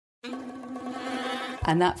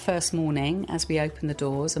And that first morning, as we opened the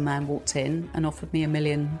doors, a man walked in and offered me $1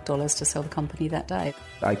 million to sell the company that day.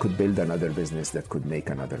 I could build another business that could make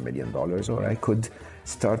another $1 million, or I could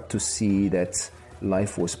start to see that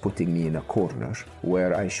life was putting me in a corner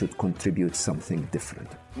where I should contribute something different.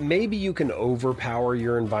 Maybe you can overpower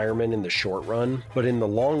your environment in the short run, but in the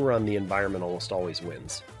long run, the environment almost always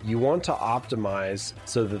wins. You want to optimize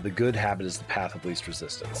so that the good habit is the path of least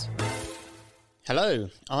resistance. Hello,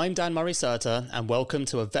 I'm Dan Murray-Serter, and welcome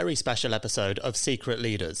to a very special episode of Secret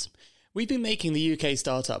Leaders. We've been making the UK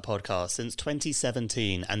Startup Podcast since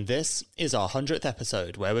 2017, and this is our 100th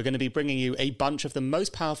episode, where we're going to be bringing you a bunch of the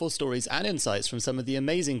most powerful stories and insights from some of the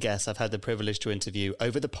amazing guests I've had the privilege to interview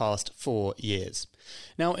over the past 4 years.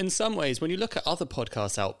 Now, in some ways, when you look at other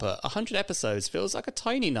podcasts output, 100 episodes feels like a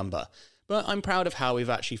tiny number, but I'm proud of how we've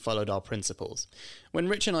actually followed our principles. When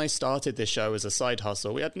Rich and I started this show as a side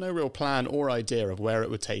hustle, we had no real plan or idea of where it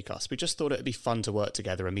would take us. We just thought it would be fun to work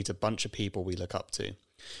together and meet a bunch of people we look up to.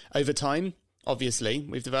 Over time, obviously,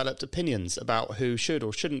 we've developed opinions about who should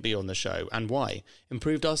or shouldn't be on the show and why,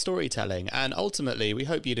 improved our storytelling, and ultimately, we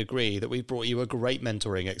hope you'd agree that we've brought you a great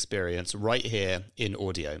mentoring experience right here in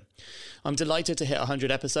audio. I'm delighted to hit 100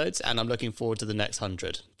 episodes, and I'm looking forward to the next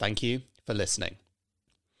 100. Thank you for listening.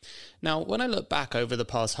 Now, when I look back over the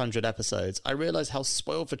past 100 episodes, I realise how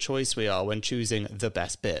spoiled for choice we are when choosing the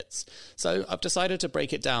best bits. So I've decided to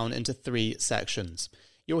break it down into 3 sections.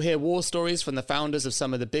 You'll hear war stories from the founders of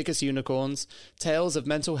some of the biggest unicorns, tales of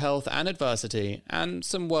mental health and adversity, and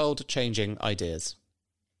some world-changing ideas.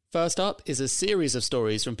 First up is a series of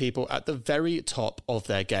stories from people at the very top of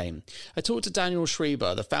their game. I talked to Daniel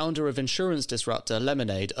Schreiber, the founder of insurance disruptor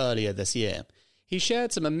Lemonade, earlier this year. He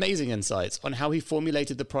shared some amazing insights on how he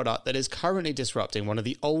formulated the product that is currently disrupting one of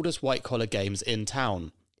the oldest white-collar games in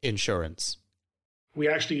town, insurance. We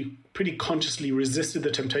actually pretty consciously resisted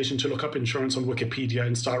the temptation to look up insurance on Wikipedia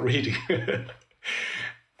and start reading.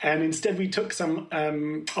 And instead we took some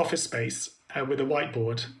office space with a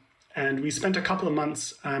whiteboard, and we spent a couple of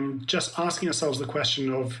months just asking ourselves the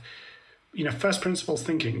question of, first principles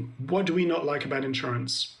thinking. What do we not like about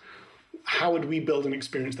insurance? How would we build an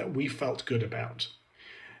experience that we felt good about?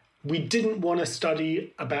 We didn't want to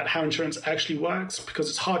study about how insurance actually works because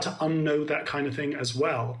it's hard to unknow that kind of thing as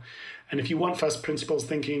well. And if you want first principles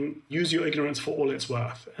thinking, use your ignorance for all it's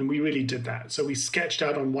worth. And we really did that. So we sketched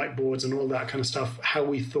out on whiteboards and all that kind of stuff, how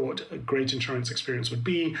we thought a great insurance experience would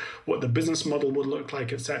be, what the business model would look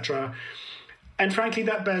like, etc. And frankly,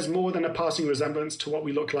 that bears more than a passing resemblance to what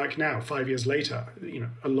we look like now, 5 years later.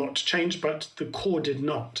 A lot changed, but the core did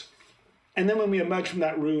not. And then when we emerged from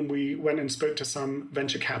that room, we went and spoke to some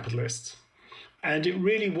venture capitalists. And it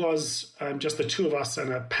really was just the two of us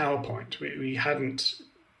and a PowerPoint. We hadn't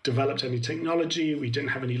developed any technology. We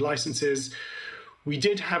didn't have any licenses. We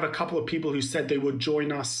did have a couple of people who said they would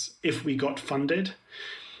join us if we got funded.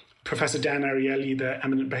 Professor Dan Ariely, the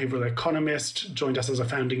eminent behavioral economist, joined us as a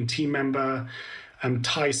founding team member.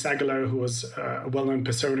 Ty Sagalow, who was a well-known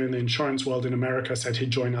persona in the insurance world in America, said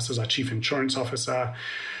he'd join us as our chief insurance officer.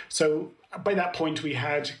 So by that point, we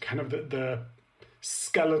had kind of the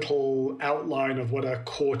skeletal outline of what a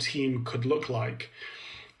core team could look like.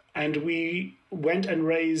 And we went and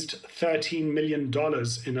raised $13 million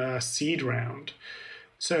in a seed round.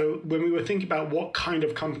 So when we were thinking about what kind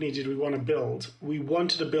of company did we want to build, we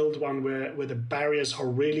wanted to build one where the barriers are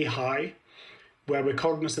really high, where we're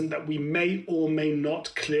cognizant that we may or may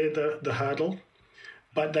not clear the hurdle,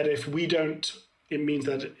 but that if we don't, it means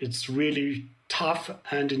that it's really tough.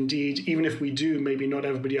 And indeed, even if we do, maybe not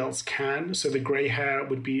everybody else can. So the gray hair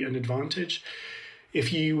would be an advantage.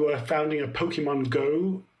 If you were founding a Pokemon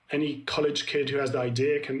Go, any college kid who has the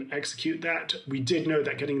idea can execute that. We did know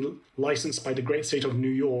that getting licensed by the great state of New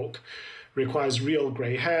York requires real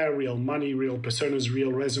gray hair, real money, real personas,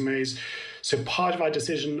 real resumes. So part of our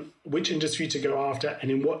decision, which industry to go after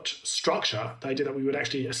and in what structure, the idea that we would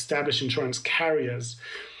actually establish insurance carriers,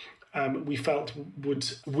 we felt would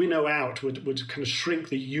winnow out, would kind of shrink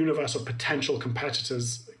the universe of potential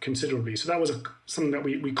competitors considerably. So that was something that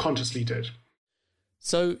we consciously did.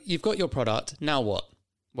 So you've got your product, now what?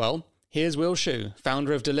 Well, here's Will Shu,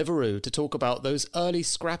 founder of Deliveroo, to talk about those early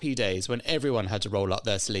scrappy days when everyone had to roll up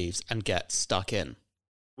their sleeves and get stuck in.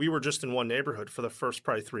 We were just in one neighborhood for the first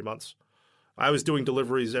probably 3 months. I was doing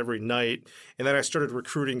deliveries every night, and then I started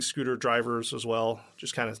recruiting scooter drivers as well,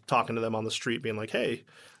 just kind of talking to them on the street, being like, hey,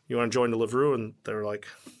 you want to join Deliveroo? And they're like,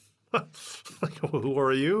 who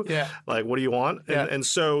are you? Yeah. Like, what do you want? Yeah. And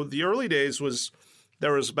so the early days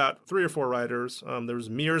there was about 3 or 4 riders. There was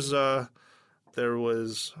Mirza, there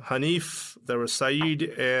was Hanif, there was Saeed,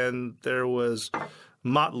 and there was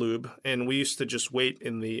Matlub. And we used to just wait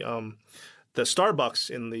in the the Starbucks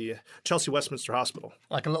in the Chelsea Westminster Hospital.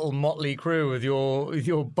 Like a little motley crew with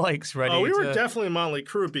your bikes ready. Oh, we were definitely a motley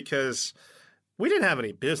crew because we didn't have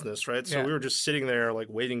any business, right? So Yeah. we were just sitting there like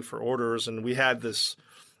waiting for orders, and we had this.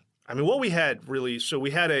 I mean, what we had really. So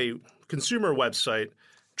we had a consumer website,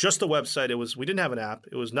 just a website. We didn't have an app.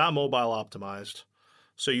 It was not mobile optimized.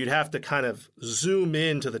 So you'd have to kind of zoom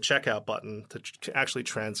into the checkout button to actually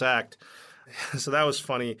transact. So that was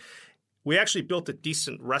funny. We actually built a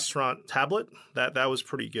decent restaurant tablet. That was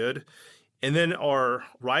pretty good. And then our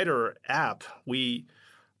rider app, we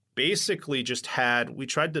basically we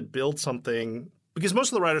tried to build something, because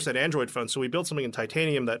most of the riders had Android phones, so we built something in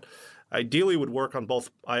Titanium that ideally would work on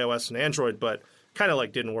both iOS and Android, but kind of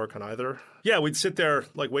like didn't work on either. Yeah, we'd sit there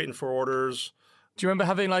like waiting for orders. Do you remember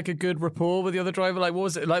having like a good rapport with the other driver? Like, what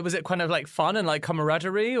was it like? Was it kind of like fun and like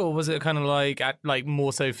camaraderie, or was it kind of like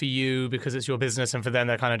more so for you because it's your business, and for them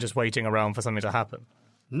they're kind of just waiting around for something to happen?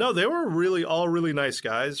 No, they were all really nice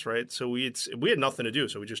guys, right? So we had nothing to do,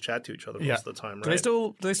 so we just chat to each other most of the time, right?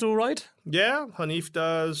 Do they still ride? Yeah, Hanif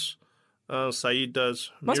does. Saeed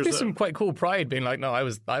does. Must be some quite cool pride being like, no, I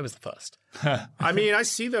was the first. I mean, I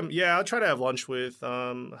see them. Yeah, I'll try to have lunch with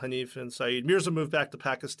Hanif and Saeed. Mirza moved back to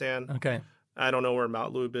Pakistan. Okay. I don't know where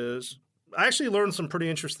Matlub is. I actually learned some pretty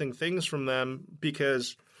interesting things from them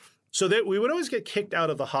because we would always get kicked out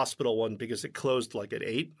of the hospital one because it closed like at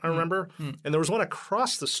 8, I remember. And there was one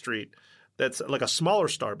across the street that's like a smaller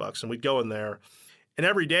Starbucks, and we'd go in there. And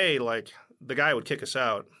every day, like, the guy would kick us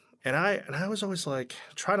out. And I was always like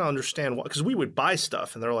trying to understand why, because we would buy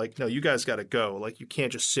stuff and they're like, no, you guys got to go. Like, you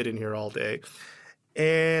can't just sit in here all day.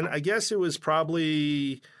 And I guess it was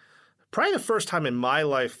probably the first time in my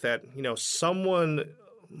life that, someone,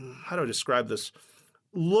 how do I describe this,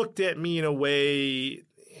 looked at me in a way,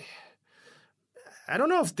 I don't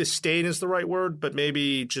know if disdain is the right word, but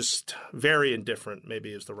maybe just very indifferent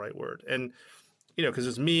maybe is the right word. And, because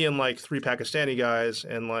it's me and like 3 Pakistani guys,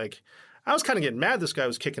 and like I was kind of getting mad this guy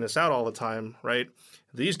was kicking us out all the time, right?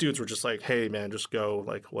 These dudes were just like, hey, man, just go,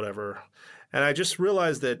 like, whatever. And I just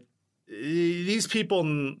realized that these people,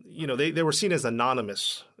 they were seen as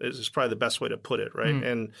anonymous is probably the best way to put it, right?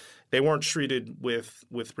 And they weren't treated with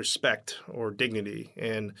respect or dignity,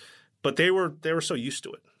 but they were so used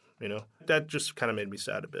to it, That just kind of made me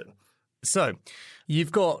sad a bit. So,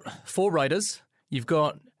 you've got 4 riders, you've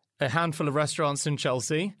got a handful of restaurants in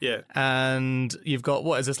Chelsea, and you've got,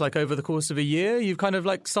 what is this, like over the course of a year, you've kind of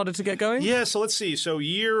like started to get going? Yeah, so let's see. So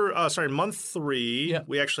month 3,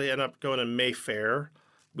 we actually end up going to Mayfair.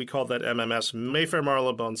 We called that MMS, Mayfair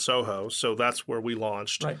Marylebone Soho. So that's where we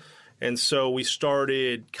launched. Right. And so we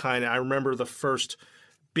started I remember the first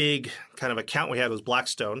big kind of account we had was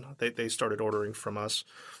Blackstone. They started ordering from us.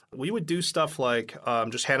 We would do stuff like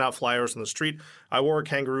just hand out flyers on the street. I wore a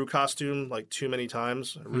kangaroo costume like too many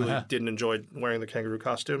times. I really didn't enjoy wearing the kangaroo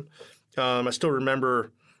costume. I still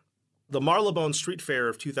remember the Marylebone Street Fair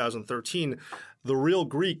of 2013. The Real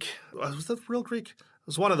Greek, was that Real Greek? It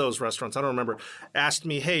was one of those restaurants, I don't remember, asked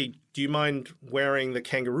me, hey, do you mind wearing the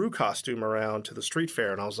kangaroo costume around to the street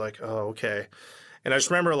fair? And I was like, oh, okay. And I just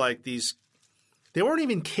remember like they weren't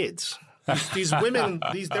even kids. These women,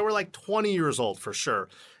 they were like 20 years old for sure.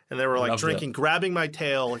 And they were like drinking, grabbing my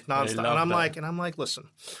tail like nonstop. And I'm like, listen,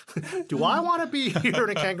 do I want to be here in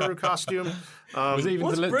a kangaroo costume? Was it even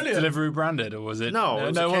Deliveroo branded, or was it? No,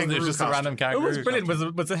 it wasn't. It was just a random kangaroo. It was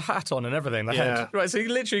brilliant. Was a hat on and everything. The head. Right. So you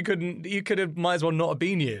literally might as well not have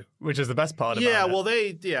been you, which is the best part about it. Yeah. Well,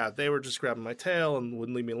 they were just grabbing my tail and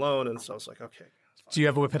wouldn't leave me alone, and so I was like, okay. Do you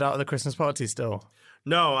ever whip it out at the Christmas party still?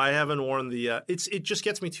 No, I haven't worn the. It just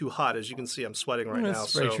gets me too hot. As you can see, I'm sweating right now.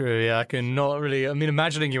 That's very true. Yeah, I can not really. I mean,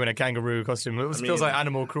 imagining you in a kangaroo costume, feels like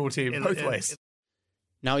animal cruelty both ways.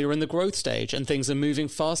 Now you're in the growth stage and things are moving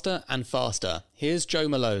faster and faster. Here's Jo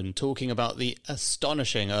Malone talking about the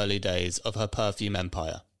astonishing early days of her perfume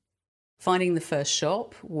empire. Finding the first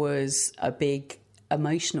shop was a big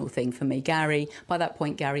emotional thing for me. By that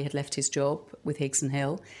point, Gary had left his job with Higgs and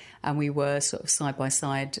Hill, and we were sort of side by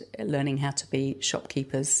side learning how to be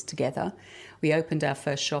shopkeepers together. We opened our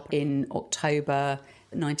first shop in October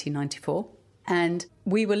 1994, and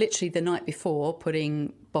we were literally the night before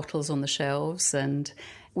putting bottles on the shelves, and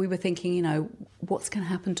we were thinking, what's going to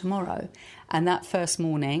happen tomorrow? And that first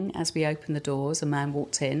morning, as we opened the doors, a man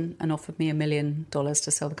walked in and offered me $1 million to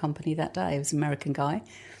sell the company that day. It was an American guy.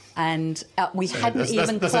 And we hadn't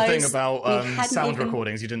even closed. That's the thing about sound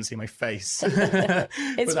recordings. You didn't see my face. But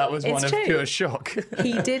that was one of pure shock.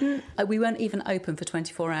 He didn't. We weren't even open for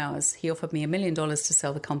 24 hours. He offered me $1 million to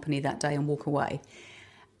sell the company that day and walk away.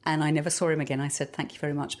 And I never saw him again. I said, thank you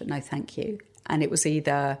very much, but no thank you. And it was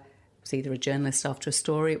either a journalist after a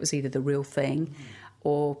story. It was either the real thing.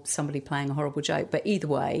 or somebody playing a horrible joke. But either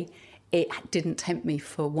way, it didn't tempt me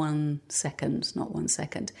for 1 second, not 1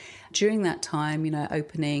 second. During that time,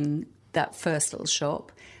 opening that first little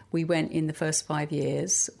shop, we went in the first 5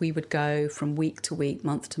 years. We would go from week to week,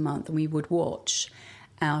 month to month, and we would watch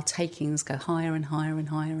our takings go higher and higher and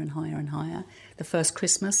higher and higher and higher. The first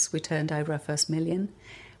Christmas, we turned over our first $1 million.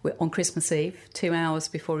 On Christmas Eve, 2 hours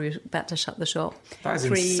before we were about to shut the shop. That is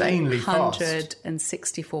insanely fast.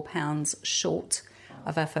 £364 short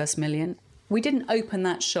of our first $1 million. We didn't open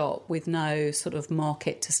that shop with no sort of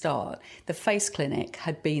market to start. The Face Clinic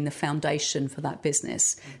had been the foundation for that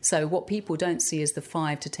business. So what people don't see is the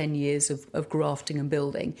 5 to 10 years of grafting and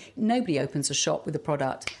building. Nobody opens a shop with a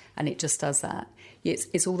product and it just does that.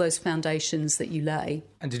 It's all those foundations that you lay.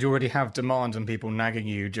 And did you already have demand and people nagging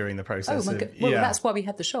you during the process? Oh my God. Well, that's why we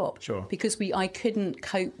had the shop. Sure. Because I couldn't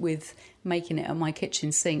cope with making it at my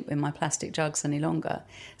kitchen sink with my plastic jugs any longer.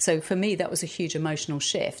 So for me, that was a huge emotional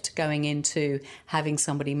shift, going into having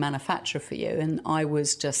somebody manufacture for you. And I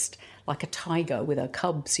was just like a tiger with her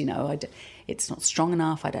cubs, It's not strong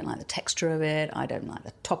enough. I don't like the texture of it. I don't like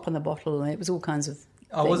the top on the bottle. It was all kinds of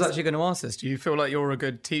I was actually going to ask this. Do you feel like you're a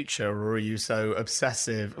good teacher, or are you so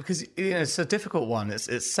obsessive? Because it's a difficult one.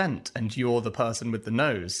 It's scent, and you're the person with the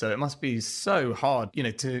nose. So it must be so hard,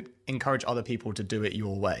 to encourage other people to do it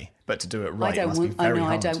your way, but to do it right must be very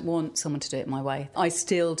hard. I don't want someone to do it my way. I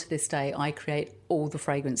still, to this day, I create all the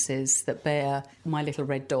fragrances that bear my little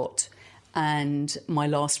red dot. And my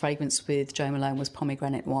last fragrance with Jo Malone was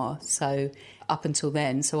Pomegranate Noir. So up until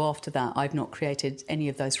then, so after that, I've not created any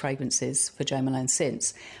of those fragrances for Jo Malone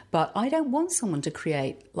since. But I don't want someone to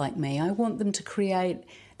create like me. I want them to create.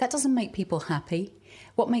 That doesn't make people happy.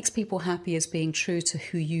 What makes people happy is being true to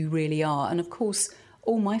who you really are. And of course,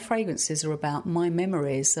 all my fragrances are about my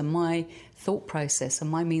memories and my thought process and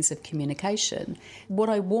my means of communication. What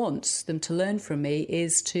I want them to learn from me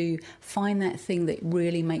is to find that thing that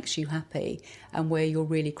really makes you happy and where you're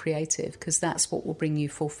really creative, because that's what will bring you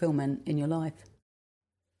fulfillment in your life.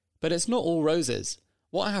 But it's not all roses.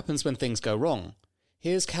 What happens when things go wrong?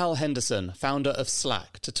 Here's Cal Henderson, founder of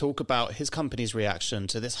Slack, to talk about his company's reaction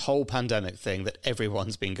to this whole pandemic thing that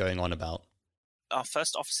everyone's been going on about. Our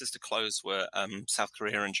first offices to close were South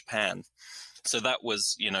Korea and Japan. So that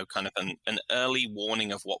was, kind of an early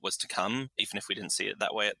warning of what was to come, even if we didn't see it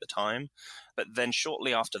that way at the time. But then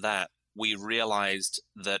shortly after that, we realized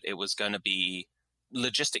that it was going to be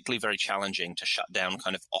logistically very challenging to shut down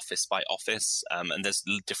kind of office by office. And there's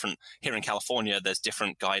different, here in California, there's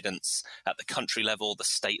different guidance at the country level, the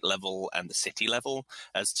state level, and the city level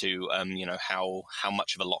as to, how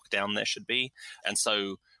much of a lockdown there should be. And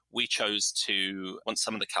so we chose to, once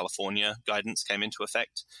some of the California guidance came into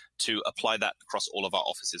effect, to apply that across all of our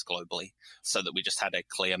offices globally, so that we just had a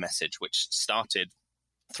clear message, which started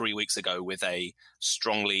 3 weeks ago with a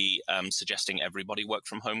strongly suggesting everybody work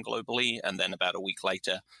from home globally, and then about a week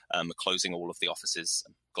later, closing all of the offices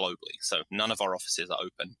globally. So none of our offices are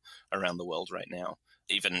open around the world right now,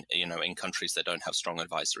 even in countries that don't have strong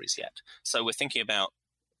advisories yet. So we're thinking about,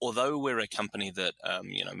 although we're a company that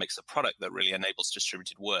makes a product that really enables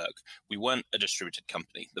distributed work, we weren't a distributed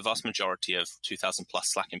company. The vast majority of 2,000 plus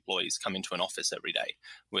Slack employees come into an office every day.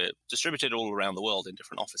 We're distributed all around the world in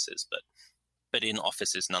different offices, but in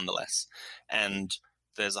offices nonetheless. And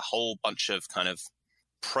there's a whole bunch of kind of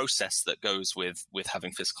process that goes with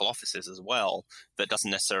having physical offices as well that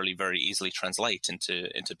doesn't necessarily very easily translate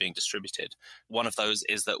into being distributed. One of those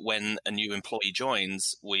is that when a new employee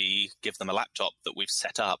joins, we give them a laptop that we've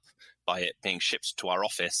set up by it being shipped to our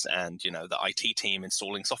office and, the IT team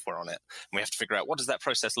installing software on it. And we have to figure out, what does that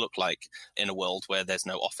process look like in a world where there's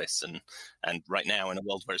no office, and right now in a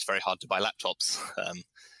world where it's very hard to buy laptops.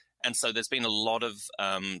 And so there's been a lot of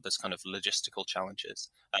those kind of logistical challenges.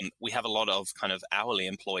 We have a lot of kind of hourly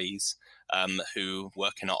employees who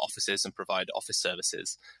work in our offices and provide office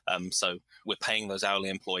services. So we're paying those hourly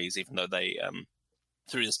employees even though they,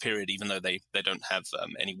 through this period, even though they don't have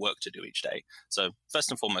any work to do each day. So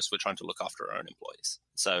first and foremost, we're trying to look after our own employees.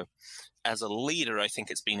 So as a leader, I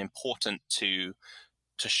think it's been important to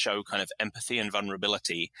show kind of empathy and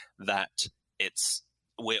vulnerability, that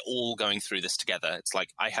we're all going through this together. It's like,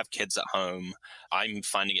 I have kids at home. I'm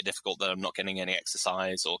finding it difficult that I'm not getting any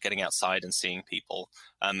exercise or getting outside and seeing people.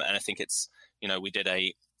 And I think it's, we did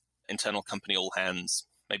a internal company all hands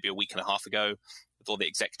maybe a week and a half ago with all the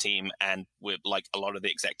exec team, and we're like, a lot of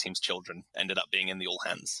the exec team's children ended up being in the all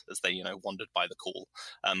hands as they, wandered by the call.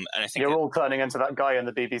 And I think you're all turning into that guy in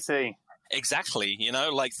the BBC. Exactly.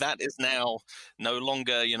 Like that is now no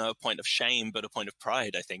longer, a point of shame, but a point of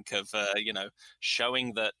pride, I think, of,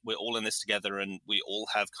 showing that we're all in this together and we all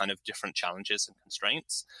have kind of different challenges and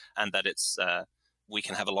constraints, and that we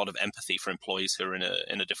can have a lot of empathy for employees who are in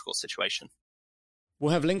a difficult situation.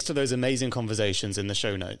 We'll have links to those amazing conversations in the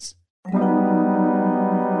show notes.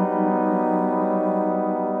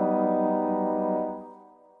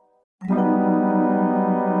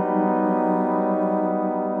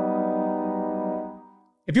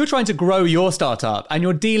 If you're trying to grow your startup and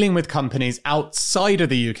you're dealing with companies outside of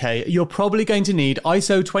the UK, you're probably going to need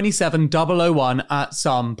ISO 27001 at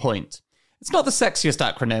some point. It's not the sexiest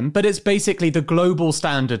acronym, but it's basically the global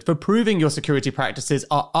standard for proving your security practices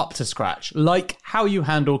are up to scratch, like how you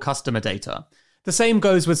handle customer data. The same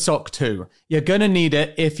goes with SOC 2. You're going to need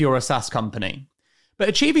it if you're a SaaS company. But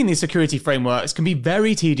achieving these security frameworks can be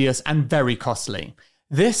very tedious and very costly.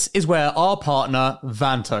 This is where our partner,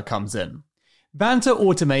 Vanta, comes in. Vanta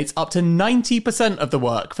automates up to 90% of the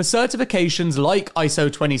work for certifications like ISO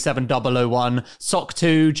 27001, SOC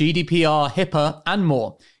 2, GDPR, HIPAA, and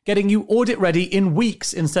more, getting you audit ready in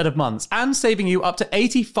weeks instead of months, and saving you up to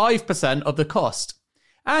 85% of the cost.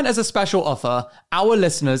 And as a special offer, our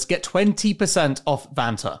listeners get 20% off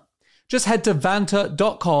Vanta. Just head to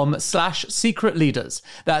vanta.com/secretleaders.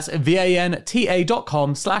 That's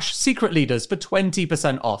VANTA.com/secretleaders for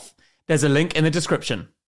 20% off. There's a link in the description.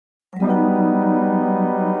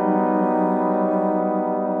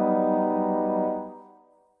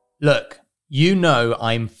 Look, you know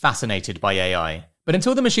I'm fascinated by AI, but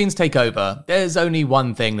until the machines take over, there's only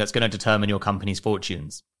one thing that's going to determine your company's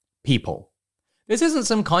fortunes: people. This isn't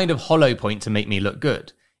some kind of hollow point to make me look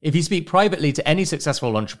good. If you speak privately to any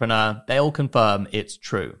successful entrepreneur, they'll confirm it's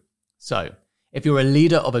true. So, if you're a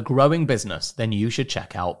leader of a growing business, then you should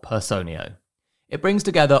check out Personio. It brings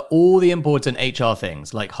together all the important HR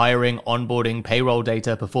things like hiring, onboarding, payroll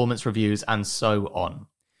data, performance reviews, and so on.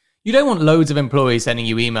 You don't want loads of employees sending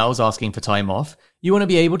you emails asking for time off. You want to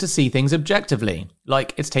be able to see things objectively,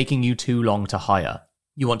 like it's taking you too long to hire.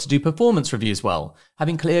 You want to do performance reviews well,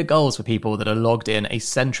 having clear goals for people that are logged in a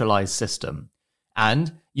centralized system.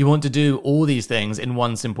 And you want to do all these things in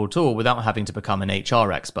one simple tool without having to become an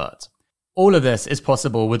HR expert. All of this is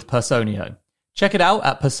possible with Personio. Check it out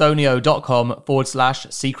at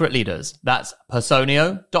personio.com/secretleaders. That's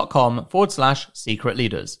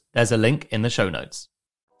personio.com/secretleaders. There's a link in the show notes.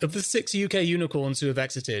 Of the 6 UK unicorns who have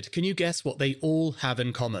exited, can you guess what they all have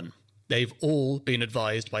in common? They've all been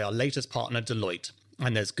advised by our latest partner, Deloitte,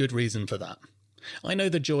 and there's good reason for that. I know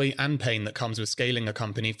the joy and pain that comes with scaling a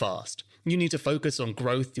company fast. You need to focus on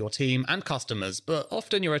growth, your team, and customers, but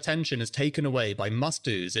often your attention is taken away by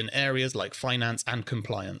must-dos in areas like finance and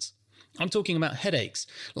compliance. I'm talking about headaches,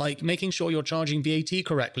 like making sure you're charging VAT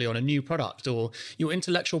correctly on a new product, or your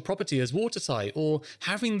intellectual property is watertight, or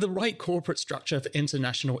having the right corporate structure for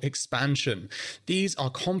international expansion. These are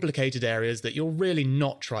complicated areas that you're really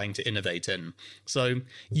not trying to innovate in. So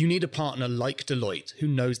you need a partner like Deloitte who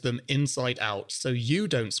knows them inside out so you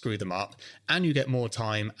don't screw them up and you get more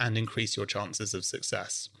time and increase your chances of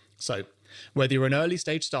success. So whether you're an early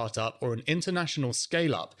stage startup or an international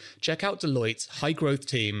scale up, check out Deloitte's high growth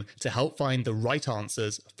team to help find the right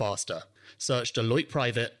answers faster. Search Deloitte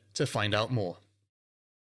Private to find out more.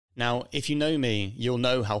 Now, if you know me, you'll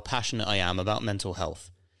know how passionate I am about mental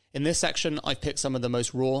health. In this section, I've picked some of the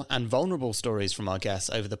most raw and vulnerable stories from our guests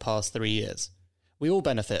over the past 3 years. We all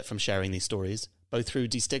benefit from sharing these stories, both through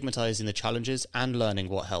destigmatizing the challenges and learning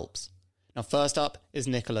what helps. Now, first up is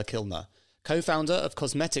Nicola Kilner, co-founder of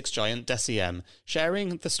cosmetics giant Deciem,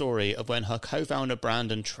 sharing the story of when her co-founder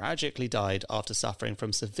Brandon tragically died after suffering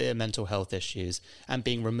from severe mental health issues and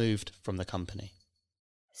being removed from the company.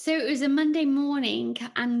 So it was a Monday morning,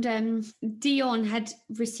 and Dion had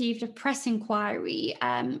received a press inquiry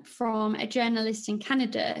from a journalist in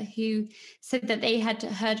Canada who said that they had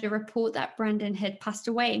heard a report that Brandon had passed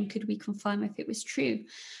away, and could we confirm if it was true?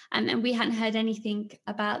 And we hadn't heard anything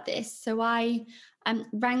about this. So I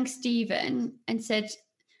rang Stephen and said,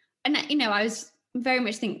 and I was very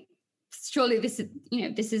much thinking, surely this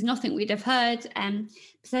is nothing we'd have heard.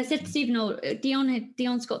 So I said to Stephen,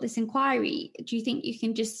 Dion's got this inquiry. Do you think you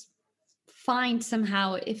can just find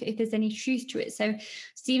somehow if there's any truth to it? So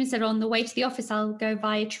Stephen said, on the way to the office, I'll go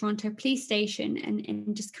via Toronto police station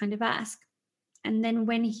and just kind of ask. And then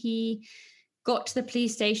when he got to the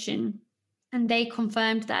police station and they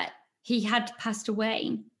confirmed that he had passed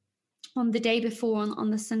away on the day before,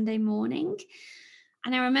 on the Sunday morning.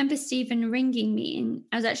 And I remember Stephen ringing me, and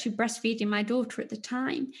I was actually breastfeeding my daughter at the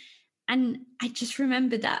time. And I just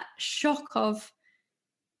remember that shock of,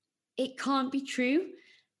 it can't be true.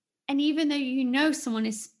 And even though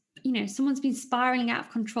someone's been spiraling out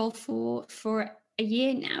of control for a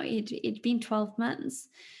year now, it'd been 12 months,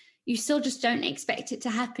 you still just don't expect it to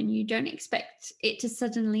happen. You don't expect it to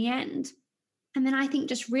suddenly end. And then I think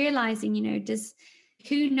just realizing,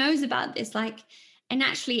 who knows about this? And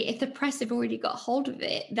actually, if the press have already got hold of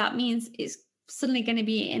it, that means it's suddenly going to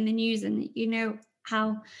be in the news. And you know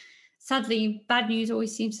how, sadly, bad news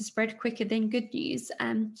always seems to spread quicker than good news.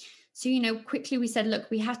 So, quickly we said, look,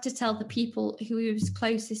 we have to tell the people who he was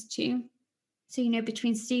closest to. So,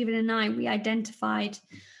 between Stephen and I, we identified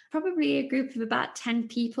probably a group of about 10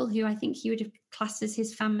 people who I think he would have classed as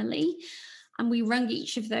his family. And we rung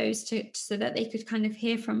each of those so that they could kind of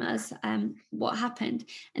hear from us what happened.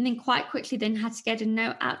 And then quite quickly then had to get a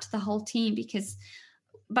note out to the whole team, because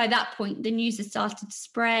by that point, the news had started to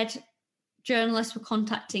spread. Journalists were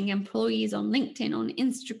contacting employees on LinkedIn, on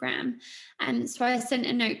Instagram. And so I sent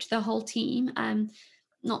a note to the whole team.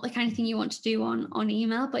 Not the kind of thing you want to do on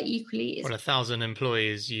email, but equally... On 1,000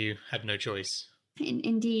 employees, you had no choice.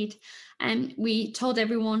 Indeed. And we told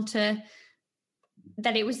everyone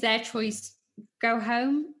that it was their choice. Go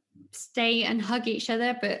home, stay and hug each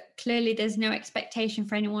other, but clearly there's no expectation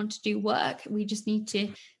for anyone to do work. We just need to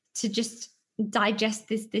just digest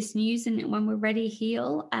this news, and when we're ready,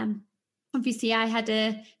 heal. Obviously, I had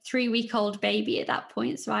a 3-week-old baby at that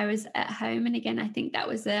point, so I was at home. And again, I think that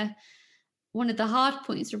was one of the hard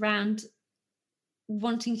points around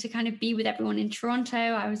wanting to kind of be with everyone in Toronto.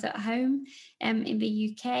 I was at home in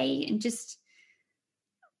the UK, and just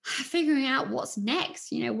figuring out what's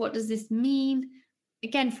next. What does this mean?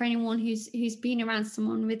 Again, for anyone who's been around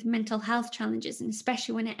someone with mental health challenges, and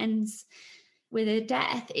especially when it ends with a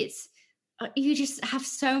death, you just have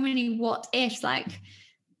so many what ifs.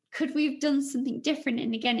 Could we have done something different?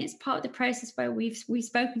 And again, it's part of the process where we've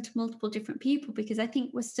spoken to multiple different people, because I think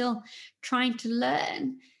we're still trying to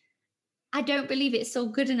learn. I don't believe it's still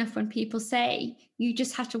good enough when people say you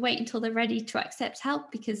just have to wait until they're ready to accept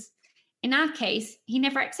help, because in our case, he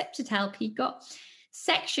never accepted help. He got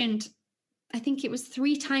sectioned, I think it was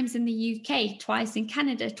 3 times in the UK, twice in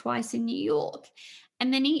Canada, twice in New York.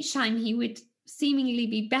 And then each time he would seemingly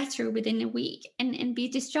be better within a week and be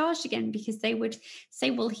discharged again, because they would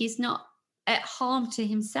say, well, he's not at harm to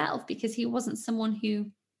himself, because he wasn't someone who,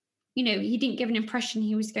 he didn't give an impression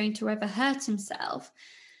he was going to ever hurt himself.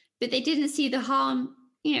 But they didn't see the harm.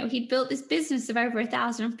 He'd built this business of over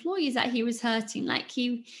 1,000 employees that he was hurting.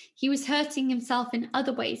 He was hurting himself in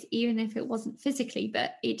other ways, even if it wasn't physically,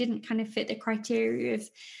 but it didn't kind of fit the criteria of,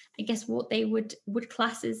 I guess, what they would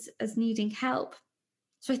class as needing help.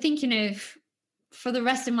 So I think, for the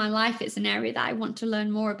rest of my life, it's an area that I want to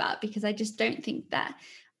learn more about, because I just don't think that...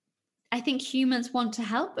 I think humans want to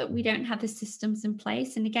help, but we don't have the systems in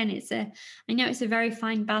place. And again, I know it's a very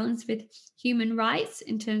fine balance with human rights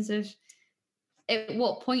in terms of at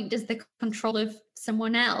what point does the control of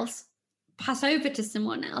someone else pass over to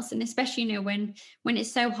someone else? And especially, when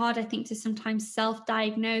it's so hard, I think, to sometimes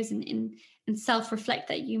self-diagnose and self-reflect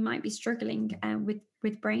that you might be struggling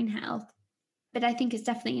with brain health. But I think it's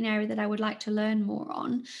definitely an area that I would like to learn more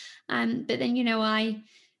on. But then,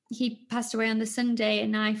 he passed away on the Sunday,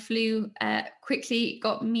 and I flew quickly,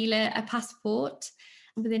 got Mila a passport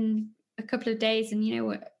within a couple of days.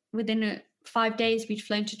 And, within 5 days, we'd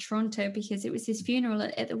flown to Toronto, because it was his funeral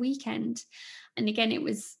at the weekend. And again, it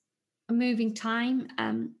was a moving time.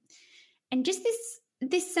 And just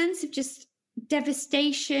this sense of just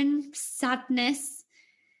devastation, sadness,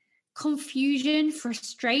 confusion,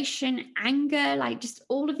 frustration, anger, just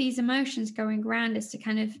all of these emotions going around as to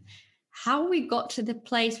kind of how we got to the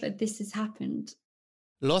place where this has happened.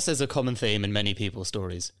 Loss is a common theme in many people's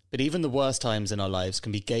stories, but even the worst times in our lives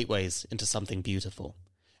can be gateways into something beautiful.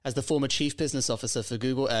 As the former Chief Business Officer for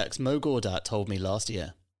Google X, Mo Gawdat, told me last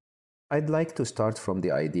year. I'd like to start from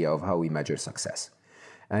the idea of how we measure success.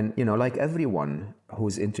 And, like everyone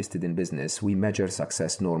who's interested in business, we measure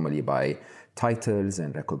success normally by titles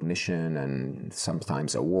and recognition and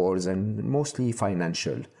sometimes awards and mostly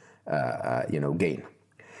financial, gain.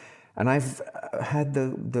 And I've had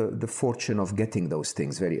the fortune of getting those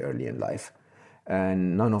things very early in life.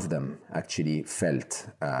 And none of them actually felt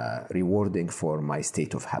rewarding for my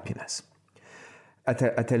state of happiness.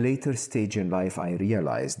 At a later stage in life, I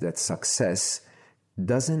realized that success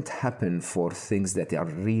doesn't happen for things that are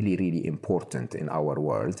really, really important in our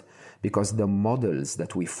world, because the models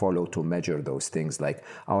that we follow to measure those things, like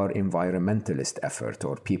our environmentalist effort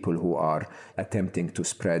or people who are attempting to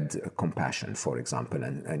spread compassion, for example,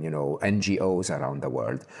 and NGOs around the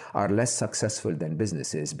world, are less successful than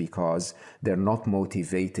businesses because they're not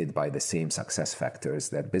motivated by the same success factors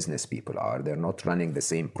that business people are. They're not running the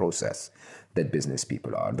same process that business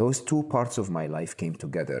people are. Those two parts of my life came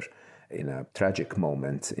together in a tragic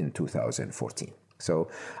moment in 2014. So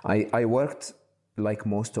I worked like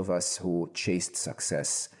most of us who chased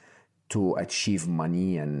success to achieve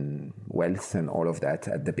money and wealth and all of that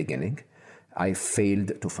at the beginning. I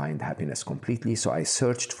failed to find happiness completely. So I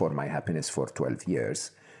searched for my happiness for 12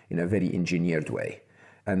 years in a very engineered way.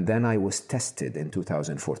 And then I was tested in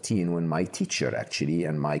 2014 when my teacher actually,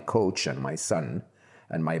 and my coach and my son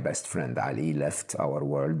and my best friend Ali left our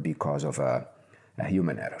world because of a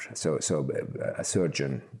human error. So a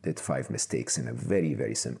surgeon did 5 mistakes in a very,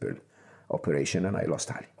 very simple operation, and I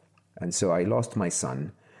lost Ali. And so I lost my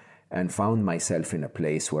son and found myself in a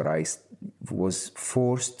place where I was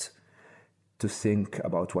forced to think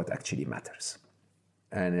about what actually matters.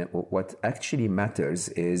 And what actually matters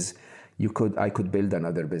is I could build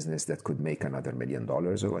another business that could make another $1 million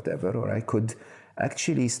or whatever, or I could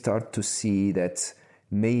actually start to see that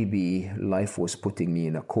maybe life was putting me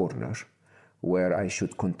in a corner where I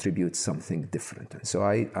should contribute something different. And so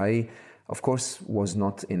I of course, was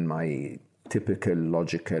not in my typical,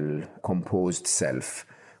 logical, composed self.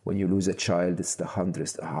 When you lose a child, it's the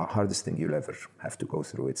hardest thing you'll ever have to go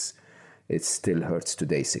through. It still hurts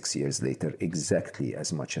today, 6 years later, exactly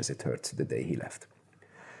as much as it hurt the day he left.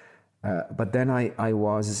 But then I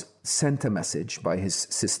was sent a message by his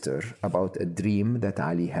sister about a dream that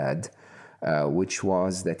Ali had, which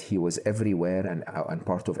was that he was everywhere and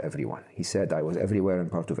part of everyone. He said, I was everywhere and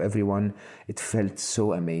part of everyone. It felt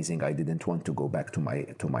so amazing. I didn't want to go back to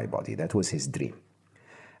my body. That was his dream.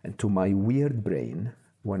 And to my weird brain,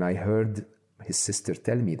 when I heard his sister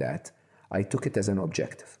tell me that, I took it as an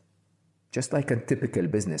objective. Just like a typical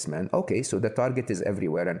businessman. Okay, so the target is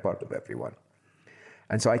everywhere and part of everyone.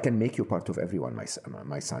 And so I can make you part of everyone, my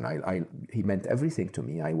son. He meant everything to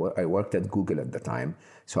me. I worked at Google at the time,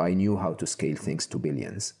 so I knew how to scale things to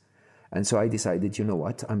billions. And so I decided, you know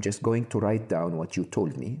what? I'm just going to write down what you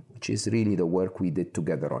told me, which is really the work we did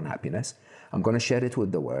together on happiness. I'm going to share it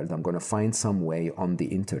with the world. I'm going to find some way on the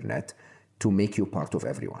internet to make you part of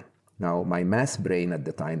everyone. Now, my math brain at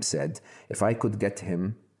the time said, if I could get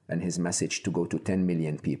him and his message to go to 10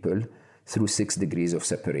 million people through 6 degrees of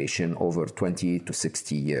separation over 20 to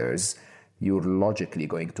 60 years, you're logically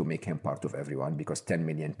going to make him part of everyone because 10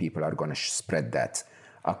 million people are going to spread that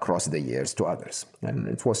across the years to others. And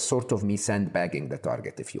it was sort of me sandbagging the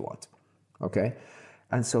target, if you want. Okay?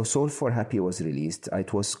 And so Solve for Happy was released.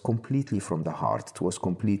 It was completely from the heart. It was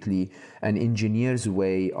completely an engineer's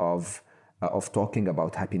way of talking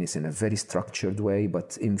about happiness in a very structured way,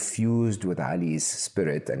 but infused with Ali's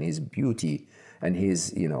spirit and his beauty and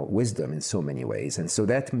his, wisdom in so many ways. And so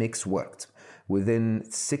that mix worked. Within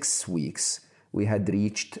 6 weeks, we had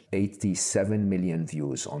reached 87 million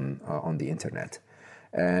views on the internet.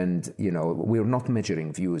 And, we're not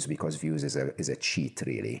measuring views because views is a cheat,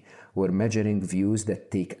 really. We're measuring views that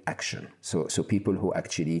take action. So people who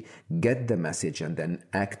actually get the message and then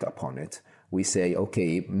act upon it. We say,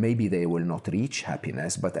 okay, maybe they will not reach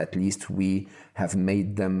happiness, but at least we have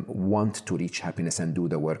made them want to reach happiness and do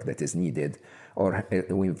the work that is needed, or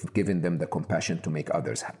we've given them the compassion to make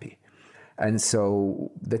others happy. And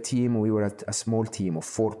so the team, we were a small team of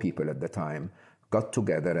 4 people at the time, got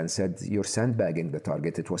together and said, you're sandbagging the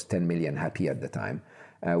target. It was 10 million happy at the time.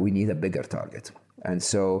 We need a bigger target. And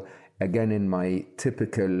so again, in my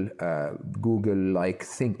typical Google-like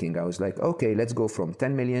thinking, I was like, okay, let's go from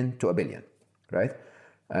 10 million to 1 billion. Right?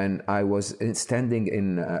 And I was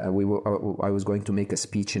standing I was going to make a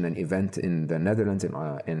speech in an event in the Netherlands,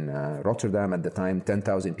 in Rotterdam at the time,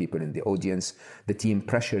 10,000 people in the audience. The team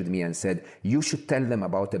pressured me and said, you should tell them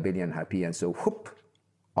about 1 billion happy. And so,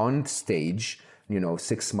 on stage,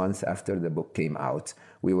 6 months after the book came out,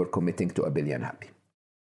 we were committing to 1 billion happy.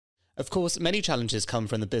 Of course, many challenges come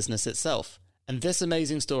from the business itself. And this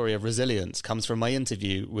amazing story of resilience comes from my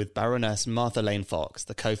interview with Baroness Martha Lane Fox,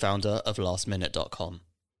 the co-founder of lastminute.com.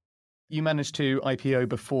 You managed to IPO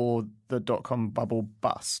before the dot-com bubble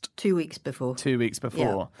bust. 2 weeks before. 2 weeks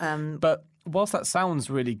before. Yeah. But whilst that sounds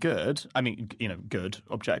really good, I mean, good,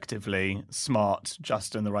 objectively, smart,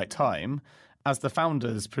 just in the right time, as the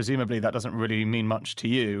founders, presumably that doesn't really mean much to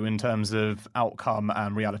you in terms of outcome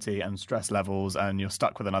and reality and stress levels, and you're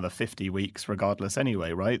stuck with another 50 weeks regardless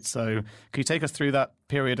anyway, right? So can you take us through that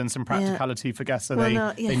period and some practicality for guests so they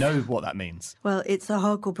know what that means? Well, it's a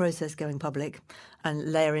hardcore process going public,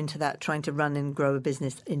 and layer into that trying to run and grow a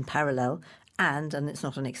business in parallel. And it's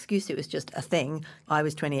not an excuse, it was just a thing. I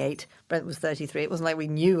was 28, Brent was 33. It wasn't like we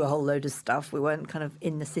knew a whole load of stuff. We weren't kind of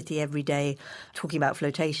in the city every day talking about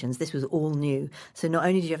flotations. This was all new. So not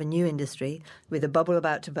only did you have a new industry with a bubble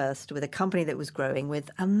about to burst, with a company that was growing,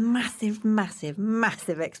 with a massive, massive,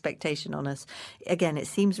 massive expectation on us. Again, it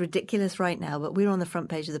seems ridiculous right now, but we were on the front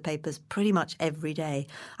page of the papers pretty much every day.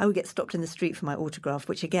 I would get stopped in the street for my autograph,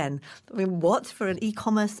 which again, what? For an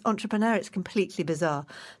e-commerce entrepreneur, it's completely bizarre.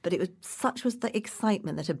 But it was was the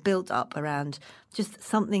excitement that had built up around just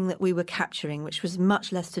something that we were capturing, which was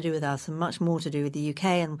much less to do with us and much more to do with the UK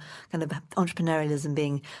and kind of entrepreneurialism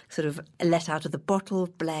being sort of let out of the bottle,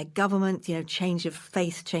 Blair government, change of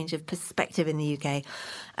face, change of perspective in the UK.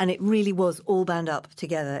 And it really was all bound up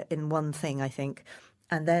together in one thing, I think.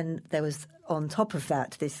 And then there was, on top of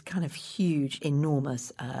that, this kind of huge,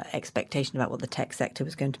 enormous expectation about what the tech sector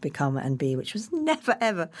was going to become and be, which was never,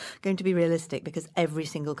 ever going to be realistic because every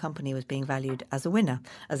single company was being valued as a winner,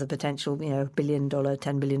 as a potential, $1 billion,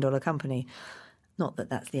 $10 billion company. Not that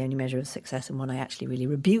that's the only measure of success and one I actually really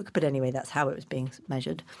rebuke, but anyway, that's how it was being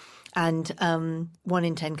measured. And 1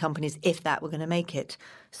 in 10 companies, if that, were going to make it.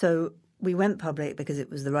 So we went public because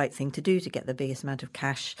it was the right thing to do to get the biggest amount of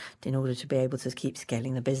cash in order to be able to keep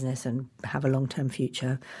scaling the business and have a long-term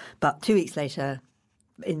future. But 2 weeks later,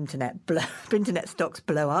 internet stocks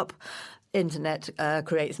blow up. Internet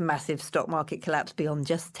creates massive stock market collapse beyond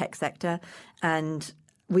just tech sector. And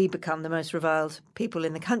we become the most reviled people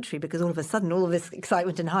in the country because all of a sudden, all of this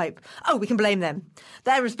excitement and hype, we can blame them.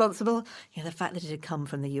 They're responsible. The fact that it had come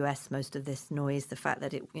from the US, most of this noise, the fact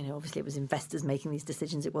that it, obviously it was investors making these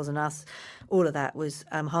decisions, it wasn't us. All of that was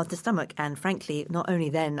hard to stomach. And frankly, not only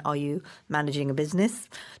then are you managing a business,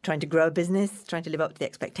 trying to grow a business, trying to live up to the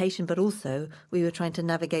expectation, but also we were trying to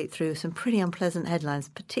navigate through some pretty unpleasant headlines,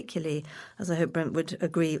 particularly, as I hope Brent would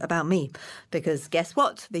agree, about me. Because guess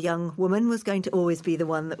what? The young woman was going to always be the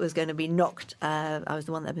one that was going to be knocked. I was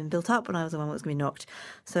the one that had been built up and I was the one that was going to be knocked.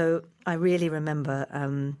 So I really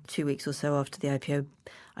remember 2 weeks or so after the IPO,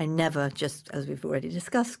 I never, just as we've already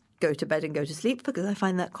discussed, go to bed and go to sleep because I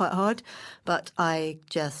find that quite hard. But I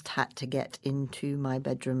just had to get into my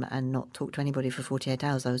bedroom and not talk to anybody for 48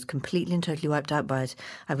 hours. I was completely and totally wiped out by it.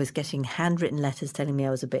 I was getting handwritten letters telling me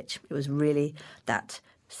I was a bitch. It was really that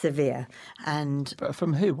severe. And but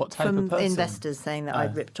from who? What type of person? From investors saying that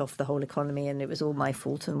I'd ripped off the whole economy and it was all my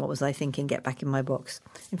fault and what was I thinking, get back in my box.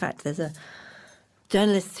 In fact, there's a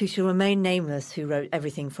journalist who shall remain nameless who wrote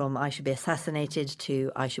everything from I should be assassinated to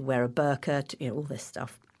I should wear a burqa to all this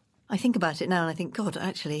stuff. I think about it now and I think, God,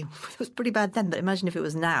 actually, it was pretty bad then, but imagine if it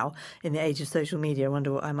was now in the age of social media. I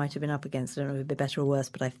wonder what I might have been up against. I don't know if it would be better or worse,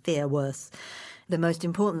 but I fear worse. The most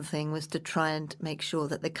important thing was to try and make sure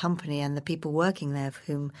that the company and the people working there for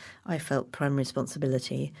whom I felt primary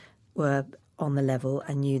responsibility were on the level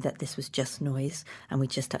and knew that this was just noise and we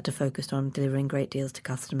just had to focus on delivering great deals to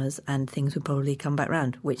customers and things would probably come back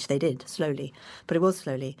round, which they did, slowly. But it was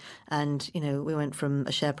slowly. And, we went from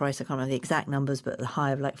a share price, I can't remember the exact numbers, but the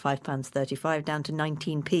high of like £5.35 down to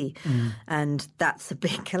 19p. And that's a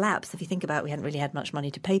big collapse. If you think about it, we hadn't really had much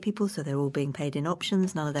money to pay people, so they were all being paid in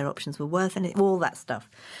options. None of their options were worth anything, all that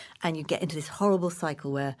stuff. And you get into this horrible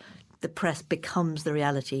cycle where the press becomes the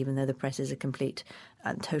reality, even though the press is a complete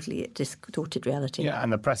and totally distorted reality. Yeah,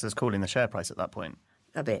 and the press is calling the share price at that point.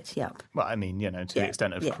 A bit, yeah. Well, I mean, to the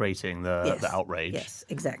extent of creating the outrage. Yes,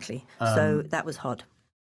 exactly. So that was hard.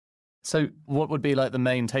 So what would be like the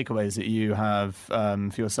main takeaways that you have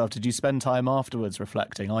for yourself? Did you spend time afterwards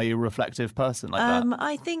reflecting? Are you a reflective person like that?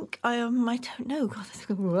 I think I am. I don't know. God, that's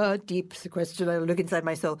a deep question. I look inside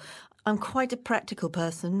my soul. I'm quite a practical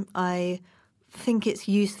person. I think it's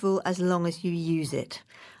useful as long as you use it.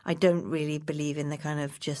 I don't really believe in the kind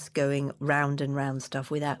of just going round and round stuff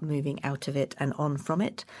without moving out of it and on from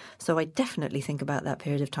it. So I definitely think about that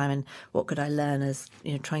period of time and what could I learn as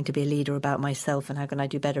trying to be a leader about myself and how can I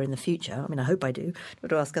do better in the future. I mean, I hope I do, not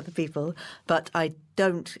to ask other people. But I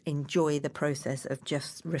don't enjoy the process of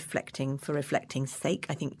just reflecting for reflecting's sake.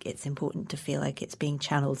 I think it's important to feel like it's being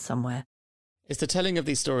channeled somewhere. It's the telling of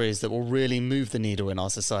these stories that will really move the needle in our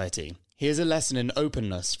society. Here's a lesson in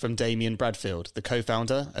openness from Damien Bradfield, the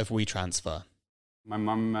co-founder of WeTransfer. My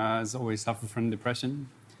mum has always suffered from depression,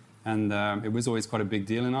 and it was always quite a big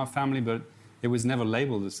deal in our family, but it was never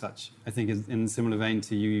labelled as such. I think in a similar vein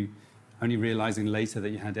to you only realising later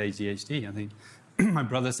that you had ADHD. I think my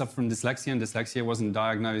brother suffered from dyslexia, and dyslexia wasn't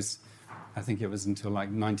diagnosed, I think it was until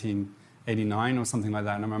like 1989 or something like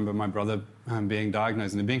that. And I remember my brother being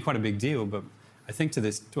diagnosed, and it being quite a big deal, but I think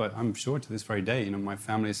I'm sure to this very day, my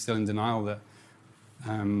family is still in denial that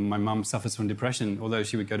my mum suffers from depression. Although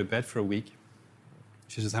she would go to bed for a week,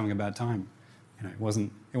 she was just having a bad time. It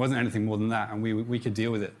wasn't anything more than that, and we could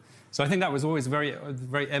deal with it. So I think that was always very,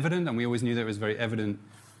 very evident, and we always knew that it was very evident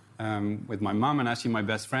with my mum and actually my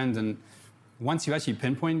best friend. And once you actually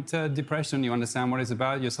pinpoint depression, you understand what it's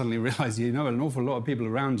about, you suddenly realise you know an awful lot of people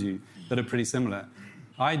around you that are pretty similar.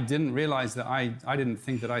 I didn't realise that I didn't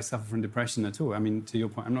think that I suffer from depression at all. I mean, to your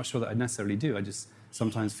point, I'm not sure that I necessarily do. I just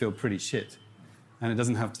sometimes feel pretty shit. And it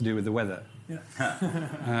doesn't have to do with the weather. Yeah.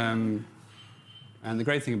 And the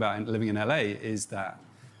great thing about living in LA is that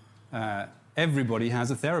everybody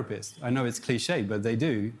has a therapist. I know it's cliche, but they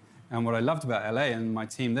do. And what I loved about LA and my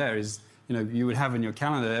team there is, you know, you would have in your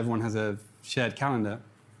calendar, everyone has a shared calendar.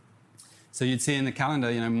 So you'd see in the calendar,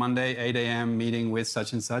 you know, Monday, 8 a.m. meeting with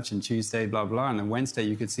such and such, and Tuesday, blah, blah, and then Wednesday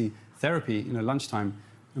you could see therapy, you know, lunchtime.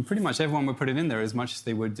 And pretty much everyone would put it in there as much as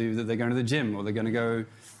they would do that they're going to the gym or they're going to go,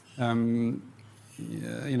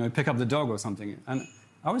 you know, pick up the dog or something. And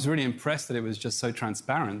I was really impressed that it was just so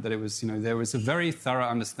transparent, that it was, you know, there was a very thorough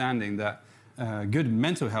understanding that good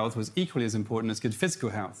mental health was equally as important as good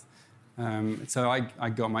physical health. So I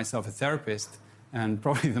got myself a therapist, and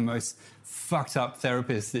probably the most fucked up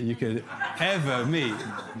therapist that you could ever meet,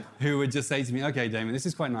 who would just say to me, okay, Damon, this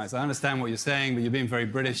is quite nice. I understand what you're saying, but you're being very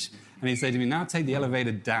British. And he'd say to me, now take the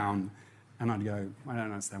elevator down. And I'd go, I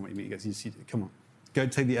don't understand what you mean. He goes, come on, go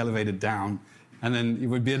take the elevator down. And then it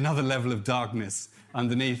would be another level of darkness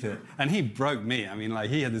underneath it. And he broke me. I mean, like,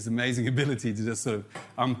 he had this amazing ability to just sort of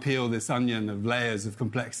unpeel this onion of layers of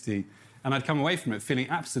complexity. And I'd come away from it feeling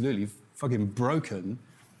absolutely fucking broken.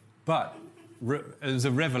 But it was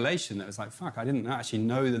a revelation that was like, fuck, I didn't actually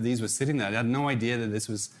know that these were sitting there. I had no idea that this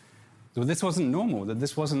wasn't normal, that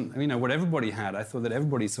this wasn't, you know, what everybody had. I thought that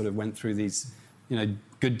everybody sort of went through these, you know,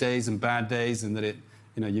 good days and bad days, and that it,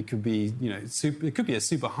 you know, you could be, you know, it could be a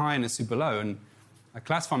super high and a super low. And I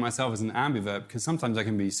classify myself as an ambivert because sometimes I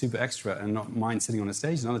can be super extra and not mind sitting on a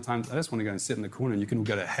stage, and other times I just want to go and sit in the corner and you can all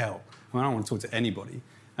go to hell. I mean, I don't want to talk to anybody.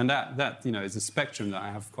 And that you know, is a spectrum that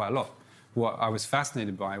I have quite a lot. What I was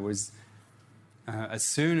fascinated by was, as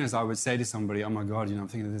soon as I would say to somebody, oh my God, you know, I'm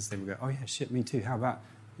thinking of this, they would go, oh yeah, shit, me too. How about,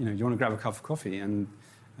 you know, do you want to grab a cup of coffee? And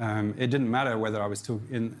it didn't matter whether I was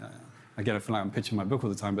talking, again, I feel like I'm pitching my book all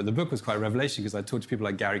the time, but the book was quite a revelation because I talked to people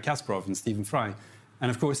like Gary Kasparov and Stephen Fry. And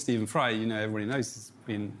of course, Stephen Fry, you know, everybody knows, has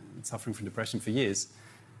been suffering from depression for years.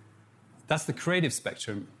 That's the creative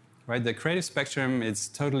spectrum, right? The creative spectrum, it's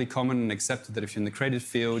totally common and accepted that if you're in the creative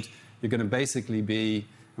field, you're going to basically be,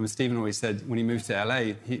 I mean, Stephen always said when he moved to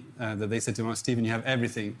LA, that they said to him, oh, Stephen, you have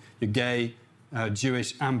everything. You're gay,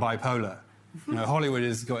 Jewish, and bipolar. You know, Hollywood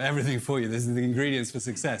has got everything for you. This is the ingredients for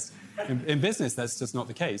success. In business, that's just not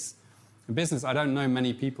the case. In business, I don't know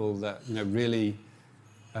many people that, you know, really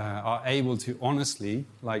are able to honestly,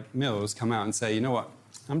 like Mills, come out and say, you know what,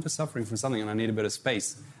 I'm just suffering from something and I need a bit of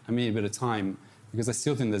space. I need a bit of time, because I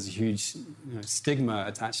still think there's a huge, you know, stigma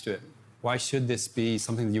attached to it. Why should this be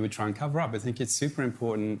something that you would try and cover up? I think it's super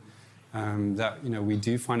important that, you know, we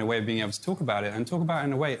do find a way of being able to talk about it, and talk about it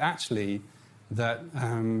in a way actually that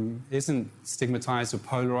isn't stigmatized or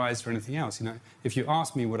polarized or anything else. You know, if you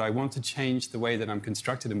ask me, would I want to change the way that I'm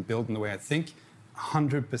constructed and built and the way I think?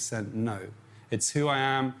 100% no. It's who I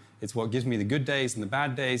am. It's what gives me the good days and the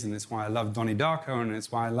bad days, and it's why I love Donnie Darko, and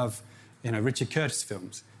it's why I love, you know, Richard Curtis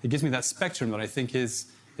films. It gives me that spectrum that I think is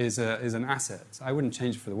an asset. So I wouldn't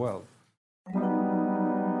change it for the world.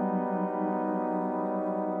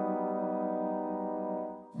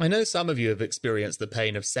 I know some of you have experienced the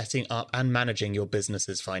pain of setting up and managing your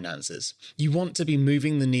business's finances. You want to be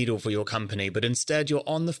moving the needle for your company, but instead you're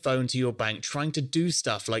on the phone to your bank trying to do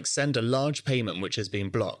stuff like send a large payment which has been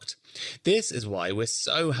blocked. This is why we're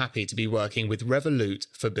so happy to be working with Revolut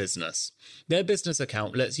for Business. Their business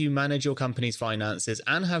account lets you manage your company's finances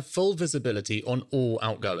and have full visibility on all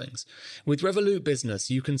outgoings. With Revolut Business,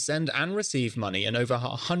 you can send and receive money in over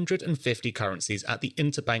 150 currencies at the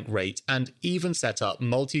interbank rate, and even set up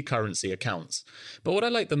multi-currency accounts. But what I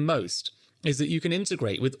like the most is that you can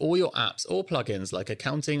integrate with all your apps or plugins like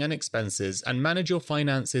accounting and expenses, and manage your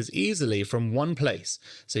finances easily from one place,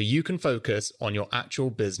 so you can focus on your actual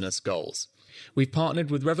business goals. We've partnered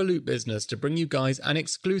with Revolut Business to bring you guys an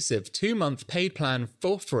exclusive 2-month paid plan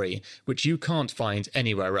for free, which you can't find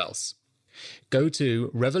anywhere else. Go to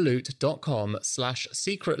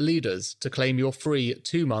revolut.com/secretleaders to claim your free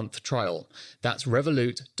 2-month trial. That's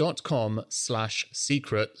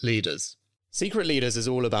revolut.com/secretleaders. Secret Leaders is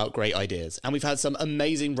all about great ideas, and we've had some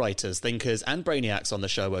amazing writers, thinkers, and brainiacs on the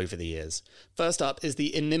show over the years. First up is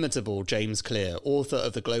the inimitable James Clear, author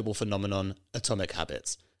of the global phenomenon Atomic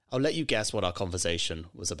Habits. I'll let you guess what our conversation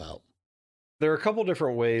was about. There are a couple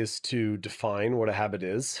different ways to define what a habit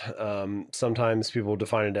is. Sometimes people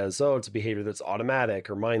define it as, oh, it's a behavior that's automatic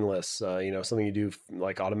or mindless, something you do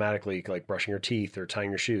like automatically, like brushing your teeth or tying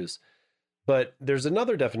your shoes. But there's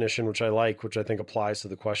another definition which I like, which I think applies to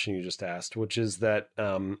the question you just asked, which is that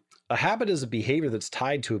a habit is a behavior that's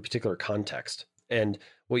tied to a particular context. And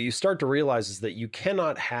what you start to realize is that you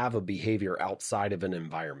cannot have a behavior outside of an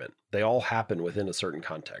environment. They all happen within a certain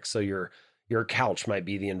context. So your couch might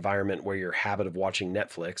be the environment where your habit of watching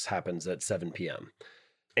Netflix happens at 7 p.m.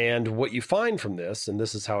 And what you find from this, and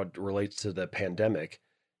this is how it relates to the pandemic,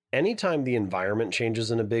 anytime the environment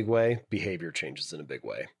changes in a big way, behavior changes in a big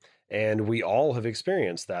way. And we all have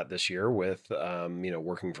experienced that this year with,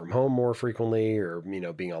 working from home more frequently, or,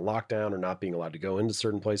 being on lockdown or not being allowed to go into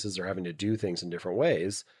certain places or having to do things in different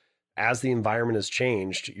ways. As the environment has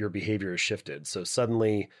changed, your behavior has shifted. So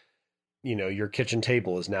suddenly, your kitchen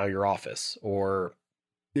table is now your office, or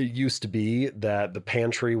it used to be that the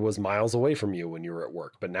pantry was miles away from you when you were at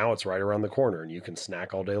work, but now it's right around the corner and you can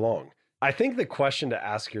snack all day long. I think the question to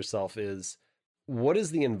ask yourself is, what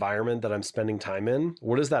is the environment that I'm spending time in?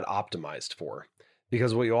 What is that optimized for?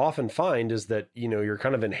 Because what you often find is that, you're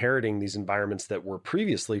kind of inheriting these environments that were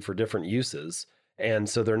previously for different uses. And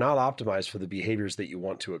so they're not optimized for the behaviors that you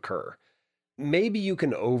want to occur. Maybe you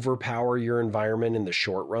can overpower your environment in the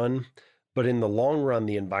short run, but in the long run,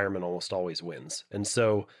 the environment almost always wins. And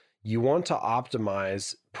so you want to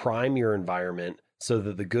prime your environment so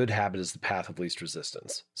that the good habit is the path of least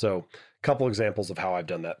resistance. So a couple examples of how I've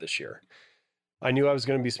done that this year. I knew I was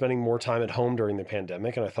going to be spending more time at home during the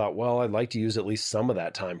pandemic, and I thought, well, I'd like to use at least some of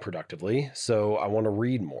that time productively, so I want to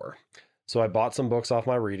read more. So I bought some books off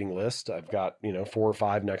my reading list. I've got, 4 or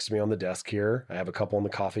 5 next to me on the desk here. I have a couple on the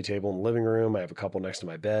coffee table in the living room. I have a couple next to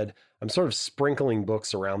my bed. I'm sort of sprinkling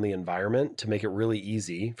books around the environment to make it really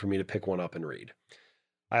easy for me to pick one up and read.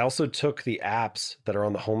 I also took the apps that are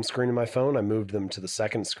on the home screen of my phone. I moved them to the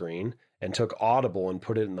second screen and took Audible and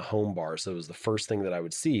put it in the home bar. So it was the first thing that I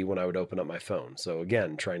would see when I would open up my phone. So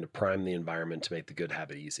again, trying to prime the environment to make the good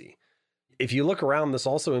habit easy. If you look around, this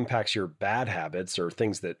also impacts your bad habits or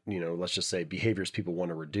things that, let's just say behaviors people want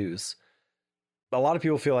to reduce. A lot of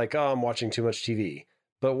people feel like, oh, I'm watching too much TV.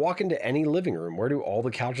 But walk into any living room. Where do all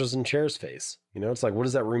the couches and chairs face? It's like, what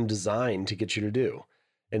is that room designed to get you to do?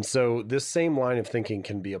 And so this same line of thinking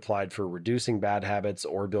can be applied for reducing bad habits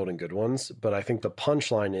or building good ones. But I think the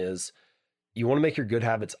punchline is, you want to make your good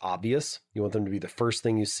habits obvious. You want them to be the first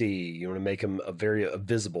thing you see. You want to make them very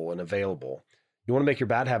visible and available. You want to make your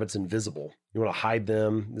bad habits invisible. You want to hide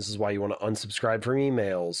them. This is why you want to unsubscribe from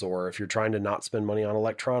emails, or if you're trying to not spend money on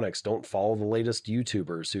electronics, don't follow the latest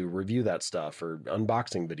YouTubers who review that stuff or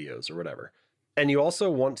unboxing videos or whatever. And you also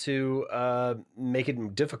want to make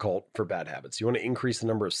it difficult for bad habits. You want to increase the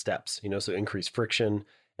number of steps, so increase friction.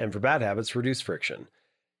 And for bad habits, reduce friction.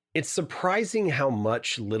 It's surprising how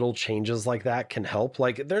much little changes like that can help.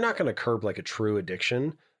 Like, they're not going to curb like a true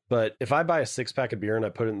addiction, but if I buy a 6-pack of beer and I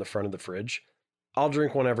put it in the front of the fridge, I'll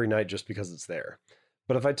drink one every night just because it's there.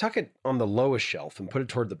 But if I tuck it on the lowest shelf and put it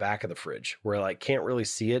toward the back of the fridge where I can't really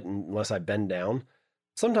see it unless I bend down,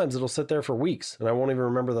 sometimes it'll sit there for weeks and I won't even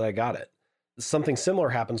remember that I got it. Something similar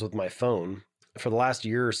happens with my phone. For the last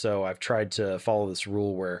year or so, I've tried to follow this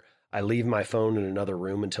rule where I leave my phone in another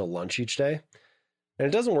room until lunch each day. And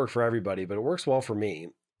it doesn't work for everybody, but it works well for me.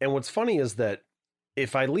 And what's funny is that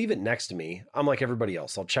if I leave it next to me, I'm like everybody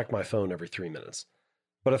else. I'll check my phone every 3 minutes.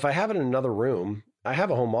 But if I have it in another room, I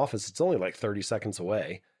have a home office. It's only like 30 seconds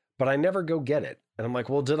away, but I never go get it. And I'm like,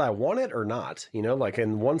 well, did I want it or not? Like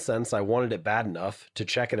in one sense, I wanted it bad enough to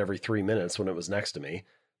check it every 3 minutes when it was next to me.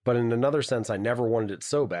 But in another sense, I never wanted it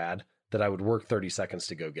so bad that I would work 30 seconds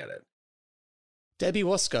to go get it. Debbie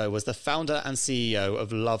Wasco was the founder and CEO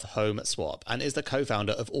of Love Home Swap and is the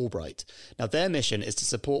co-founder of Allbright. Now, their mission is to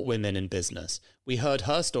support women in business. We heard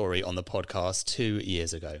her story on the podcast 2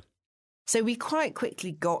 years ago. So we quite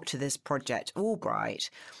quickly got to this project,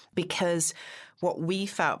 Allbright, because what we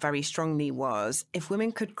felt very strongly was if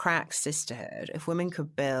women could crack sisterhood, if women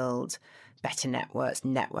could build better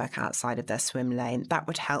network outside of their swim lane, that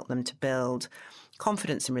would help them to build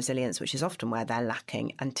confidence and resilience, which is often where they're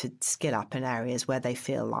lacking, and to skill up in areas where they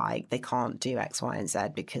feel like they can't do X, Y, and Z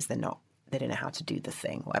because they don't know how to do the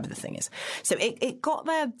thing, whatever the thing is. So it got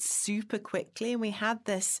there super quickly, and we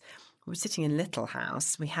were sitting in Little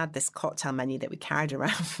House. We had this cocktail menu that we carried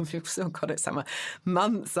around. We've still got it somewhere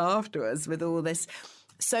months afterwards with all this.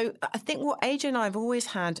 So I think what AJ and I have always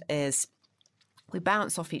had is we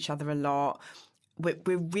bounce off each other a lot.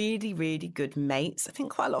 We're really, really good mates. I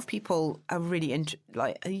think quite a lot of people are really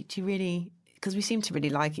do you really, because we seem to really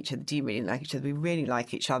like each other. Do you really like each other? We really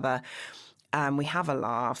like each other. We have a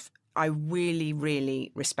laugh. I really,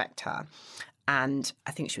 really respect her. And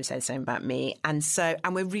I think she would say the same about me. And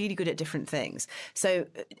we're really good at different things. So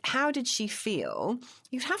how did she feel?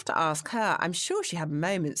 You'd have to ask her. I'm sure she had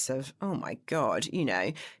moments of, oh my God,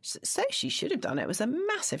 so she should have done it. It was a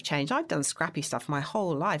massive change. I've done scrappy stuff my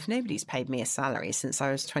whole life. Nobody's paid me a salary since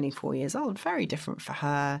I was 24 years old. Very different for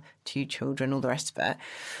her, 2 children, all the rest of it.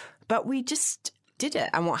 But we just did it.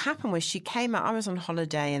 And what happened was she came out. I was on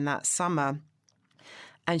holiday in that summer.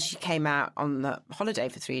 And she came out on the holiday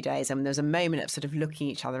for 3 days, and there was a moment of sort of looking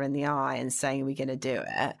each other in the eye and saying, are we going to do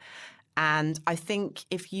it? And I think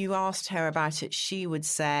if you asked her about it, she would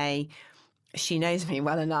say she knows me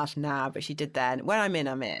well enough now, but she did then. When I'm in,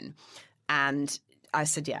 I'm in. And I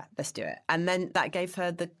said, yeah, let's do it. And then that gave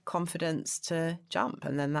her the confidence to jump.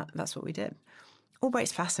 And then that's what we did.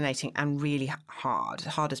 Albright's fascinating and really hard,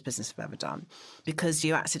 the hardest business I've ever done, because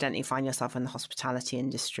you accidentally find yourself in the hospitality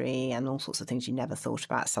industry and all sorts of things you never thought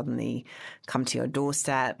about suddenly come to your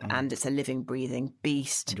doorstep, and it's a living, breathing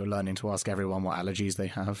beast. And you're learning to ask everyone what allergies they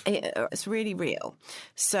have. It's really real.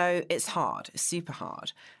 So it's hard, it's super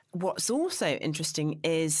hard. What's also interesting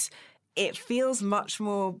is it feels much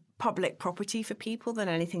more public property for people than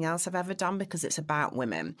anything else I've ever done, because it's about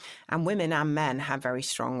women. And women and men have very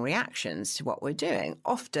strong reactions to what we're doing,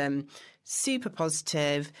 often super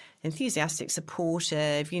positive, enthusiastic,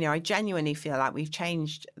 supportive. I genuinely feel like we've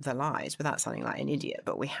changed the lives, without sounding like an idiot,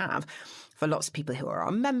 but we have, for lots of people who are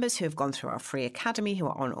our members, who have gone through our free academy, who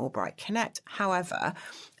are on Albright Connect. However,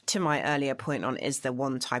 to my earlier point on, is there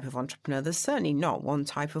one type of entrepreneur? There's certainly not one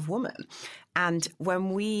type of woman. And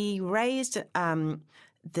when we raised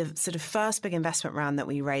the sort of first big investment round that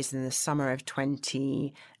we raised in the summer of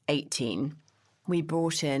 2018, we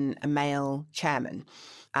brought in a male chairman,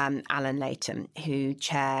 Alan Leighton, who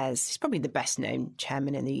chairs, he's probably the best known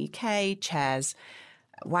chairman in the UK, chairs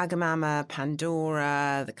Wagamama,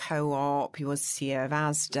 Pandora, the Co-op. He was the CEO of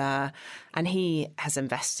Asda, and he has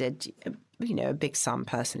invested, a big sum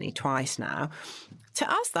personally twice now.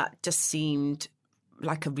 To us, that just seemed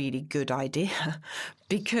like a really good idea,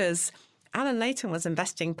 because Alan Leighton was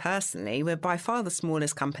investing personally. We're by far the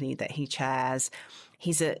smallest company that he chairs.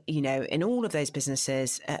 He's in all of those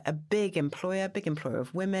businesses, a big employer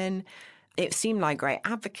of women. It seemed like great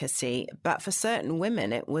advocacy, but for certain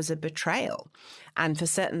women, it was a betrayal. And for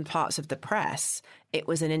certain parts of the press, it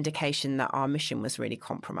was an indication that our mission was really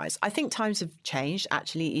compromised. I think times have changed,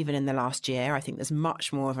 actually, even in the last year. I think there's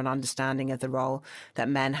much more of an understanding of the role that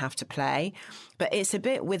men have to play. But it's a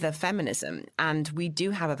bit with a feminism. And we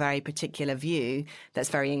do have a very particular view that's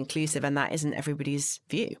very inclusive, and that isn't everybody's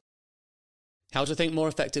view. How to think more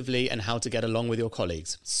effectively and how to get along with your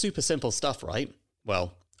colleagues. Super simple stuff, right?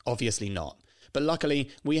 Well, obviously not. But luckily,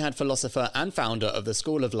 we had philosopher and founder of the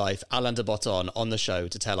School of Life, Alain de Botton, on the show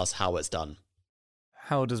to tell us how it's done.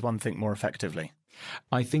 How does one think more effectively?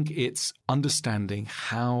 I think it's understanding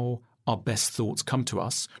how our best thoughts come to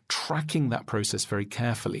us, tracking that process very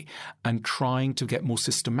carefully, and trying to get more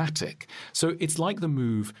systematic. So it's like the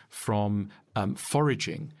move from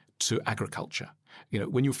foraging to agriculture.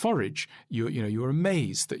 When you forage, you're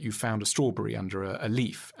amazed that you found a strawberry under a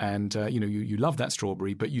leaf, and you love that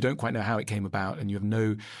strawberry, but you don't quite know how it came about, and you have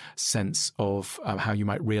no sense of how you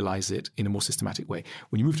might realize it in a more systematic way.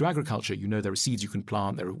 When you move to agriculture, there are seeds you can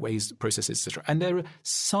plant, there are ways, processes, etc., and there are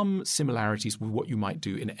some similarities with what you might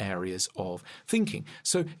do in areas of thinking.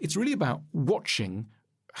 So it's really about watching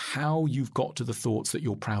how you've got to the thoughts that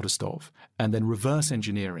you're proudest of, and then reverse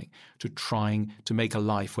engineering to trying to make a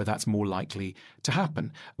life where that's more likely to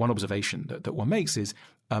happen. One observation that one makes is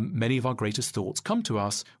many of our greatest thoughts come to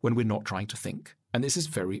us when we're not trying to think. And this is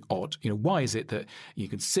very odd. Why is it that you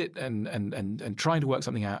can sit and try to work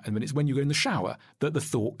something out, and when it's when you go in the shower that the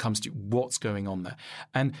thought comes to you, what's going on there?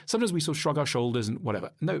 And sometimes we sort of shrug our shoulders and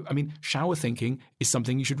whatever. No, shower thinking is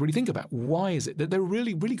something you should really think about. Why is it that there are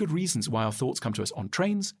really, really good reasons why our thoughts come to us on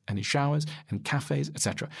trains and in showers and cafes,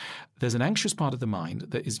 etc. There's an anxious part of the mind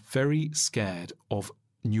that is very scared of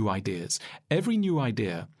new ideas. Every new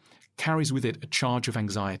idea carries with it a charge of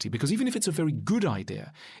anxiety, because even if it's a very good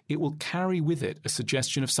idea, it will carry with it a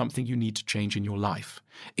suggestion of something you need to change in your life.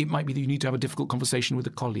 It might be that you need to have a difficult conversation with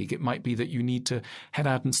a colleague. It might be that you need to head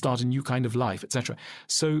out and start a new kind of life, etc.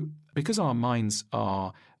 So because our minds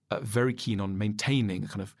are very keen on maintaining a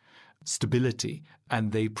kind of stability,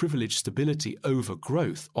 and they privilege stability over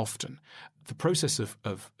growth often, the process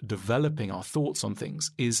of developing our thoughts on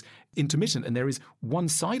things is intermittent, and there is one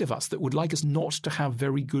side of us that would like us not to have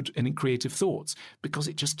very good and creative thoughts because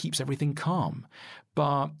it just keeps everything calm.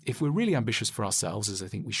 But if we're really ambitious for ourselves, as I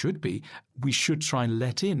think we should be, we should try and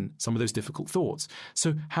let in some of those difficult thoughts.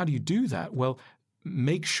 So how do you do that? Well,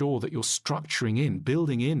 make sure that you're structuring in,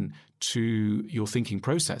 building in to your thinking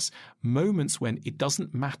process moments when it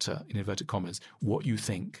doesn't matter, in inverted commas, what you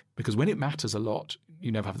think. Because when it matters a lot,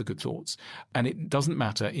 you never have the good thoughts. And it doesn't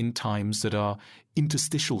matter in times that are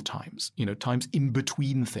interstitial times, times in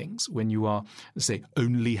between things, when you are, say,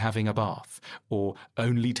 only having a bath or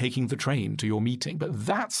only taking the train to your meeting. But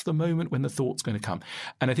that's the moment when the thought's going to come.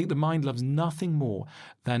 And I think the mind loves nothing more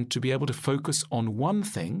than to be able to focus on one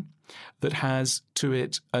thing that has to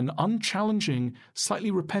it an unchallenging, slightly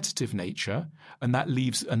repetitive nature, and that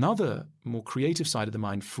leaves another more creative side of the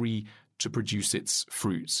mind free to produce its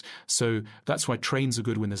fruits. So that's why trains are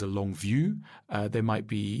good when there's a long view. There might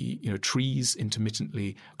be, trees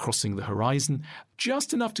intermittently crossing the horizon,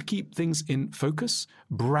 just enough to keep things in focus,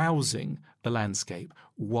 browsing the landscape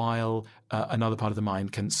while another part of the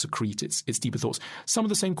mind can secrete its deeper thoughts. Some of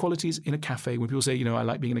the same qualities in a cafe. When people say, I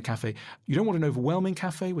like being in a cafe, you don't want an overwhelming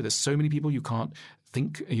cafe where there's so many people you can't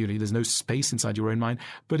think, there's no space inside your own mind,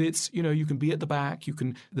 but it's, you can be at the back,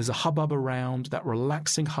 there's a hubbub around, that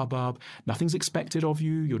relaxing hubbub, nothing's expected of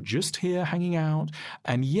you, you're just here hanging out,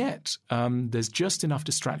 and yet there's just enough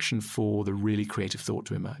distraction for the really creative thought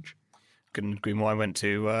to emerge. Couldn't agree more. I went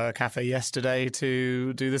to a cafe yesterday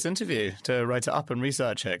to do this interview, to write it up and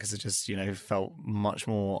research it, because it just, felt much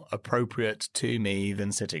more appropriate to me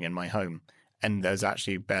than sitting in my home. And there's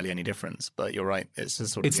actually barely any difference. But you're right. It's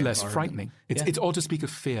just sort of... It's less frightening. It's odd to speak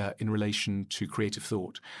of fear in relation to creative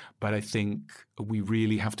thought. But I think we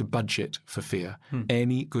really have to budget for fear.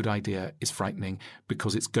 Any good idea is frightening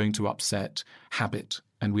because it's going to upset habit.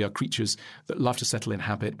 And we are creatures that love to settle in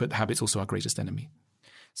habit, but habit's also our greatest enemy.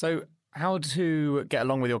 So How to Get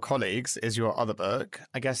Along with Your Colleagues is your other book.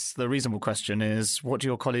 I guess the reasonable question is, what do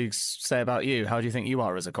your colleagues say about you? How do you think you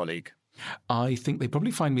are as a colleague? I think they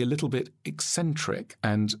probably find me a little bit eccentric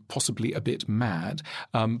and possibly a bit mad,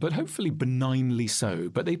 but hopefully benignly so.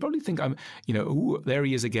 But they probably think I'm, there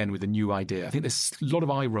he is again with a new idea. I think there's a lot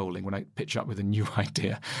of eye rolling when I pitch up with a new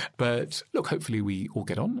idea. But look, hopefully we all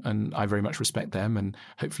get on, and I very much respect them, and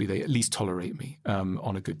hopefully they at least tolerate me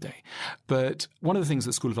on a good day. But one of the things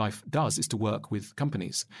that School of Life does is to work with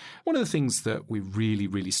companies. One of the things that we really,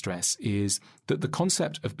 really stress is that the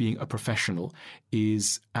concept of being a professional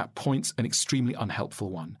is at points an extremely unhelpful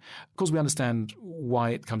one. Of course, we understand why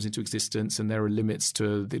it comes into existence, and there are limits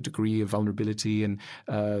to the degree of vulnerability and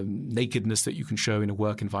nakedness that you can show in a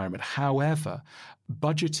work environment. However,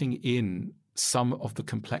 budgeting in some of the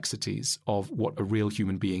complexities of what a real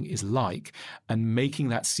human being is like and making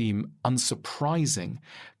that seem unsurprising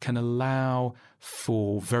can allow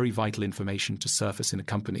for very vital information to surface in a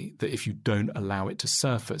company that if you don't allow it to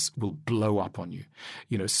surface will blow up on you.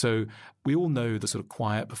 So we all know the sort of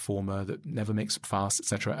quiet performer that never makes a fuss,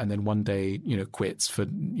 etc., and then one day, quits for,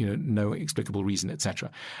 no explicable reason,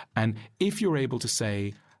 etc. And if you're able to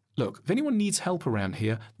say, look, if anyone needs help around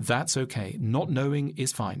here, that's okay. Not knowing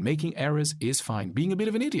is fine. Making errors is fine. Being a bit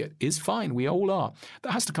of an idiot is fine. We all are.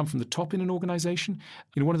 That has to come from the top in an organization.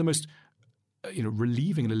 One of the most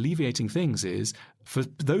relieving and alleviating things is for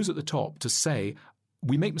those at the top to say,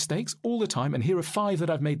 we make mistakes all the time, and here are 5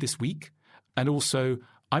 that I've made this week. And also,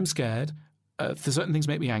 I'm scared. Certain things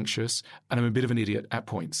make me anxious, and I'm a bit of an idiot at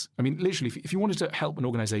points. I mean, literally, if you wanted to help an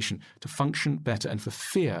organization to function better and for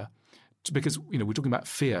fear, because, we're talking about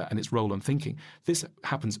fear and its role on thinking. This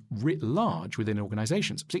happens writ large within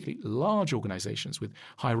organizations, particularly large organizations with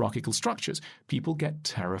hierarchical structures. People get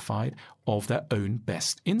terrified of their own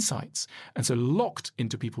best insights. And so locked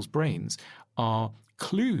into people's brains are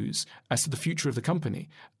clues as to the future of the company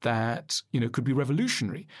that, could be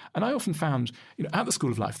revolutionary. And I often found, at the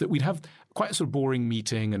School of Life that we'd have quite a sort of boring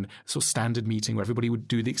meeting and sort of standard meeting where everybody would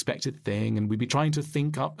do the expected thing and we'd be trying to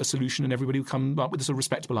think up a solution and everybody would come up with a sort of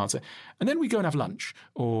respectable answer. And then we'd go and have lunch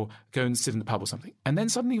or go and sit in the pub or something. And then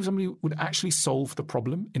suddenly somebody would actually solve the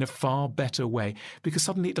problem in a far better way because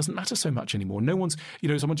suddenly it doesn't matter so much anymore. No one's,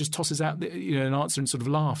 someone just tosses out an answer and sort of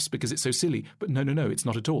laughs because it's so silly. But no, it's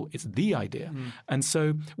not at all. It's the idea. And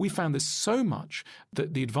so we found this so much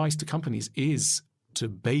that the advice to companies is to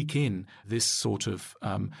bake in this sort of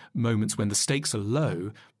moments when the stakes are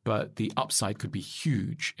low, but the upside could be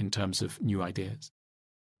huge in terms of new ideas.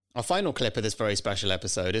 Our final clip of this very special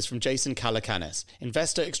episode is from Jason Calacanis,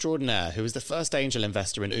 investor extraordinaire who was the first angel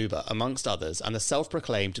investor in Uber, amongst others, and the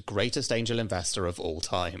self-proclaimed greatest angel investor of all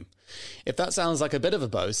time. If that sounds like a bit of a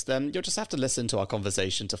boast, then you'll just have to listen to our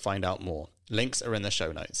conversation to find out more. Links are in the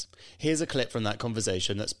show notes. Here's a clip from that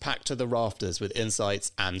conversation that's packed to the rafters with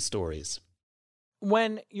insights and stories.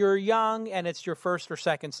 When you're young and it's your first or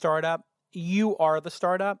second startup, you are the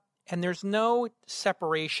startup, and there's no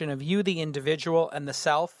separation of you, the individual, and the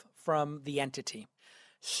self from the entity.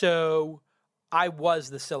 So I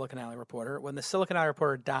was the Silicon Alley Reporter. When the Silicon Alley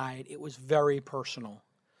Reporter died, it was very personal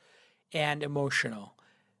and emotional.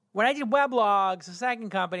 When I did Weblogs, the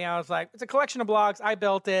second company, I was like, it's a collection of blogs. I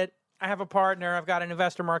built it. I have a partner. I've got an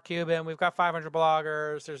investor, Mark Cuban. We've got 500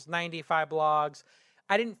 bloggers. There's 95 blogs.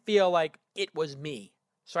 I didn't feel like it was me.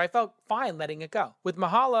 So I felt fine letting it go. With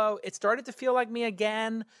Mahalo, it started to feel like me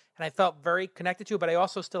again, and I felt very connected to it, but I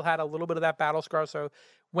also still had a little bit of that battle scar. So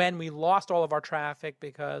when we lost all of our traffic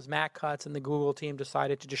because Matt Cutts and the Google team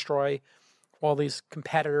decided to destroy all these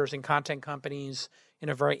competitors and content companies in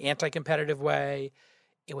a very anti-competitive way,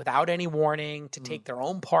 without any warning, to take their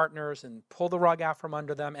own partners and pull the rug out from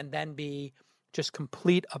under them, and then be just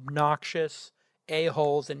complete obnoxious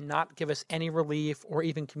a-holes and not give us any relief or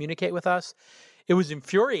even communicate with us. It was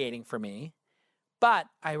infuriating for me, but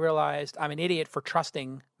I realized I'm an idiot for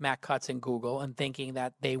trusting Matt Cutts and Google and thinking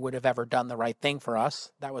that they would have ever done the right thing for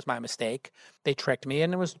us. That was my mistake. They tricked me,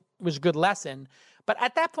 and it was a good lesson. But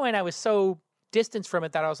at that point, I was so distanced from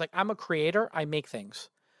it that I was like, I'm a creator. I make things.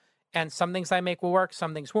 And some things I make will work,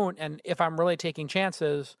 some things won't. And if I'm really taking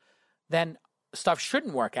chances, then stuff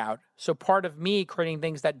shouldn't work out. So part of me creating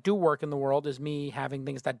things that do work in the world is me having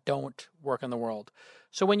things that don't work in the world.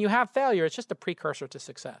 So when you have failure, it's just a precursor to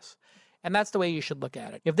success. And that's the way you should look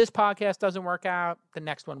at it. If this podcast doesn't work out, the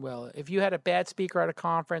next one will. If you had a bad speaker at a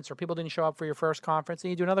conference or people didn't show up for your first conference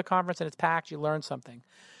and you do another conference and it's packed, you learn something.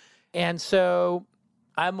 And so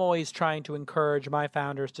I'm always trying to encourage my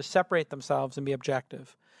founders to separate themselves and be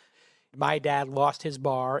objective. My dad lost his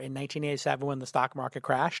bar in 1987 when the stock market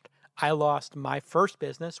crashed. I lost my first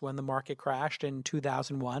business when the market crashed in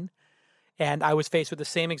 2001. And I was faced with the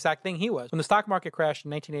same exact thing he was. When the stock market crashed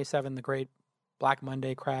in 1987, the great Black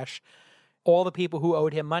Monday crash, all the people who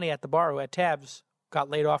owed him money at the bar, who had tabs, got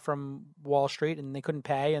laid off from Wall Street and they couldn't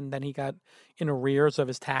pay. And then he got in arrears of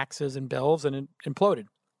his taxes and bills and it imploded.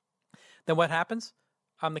 Then what happens?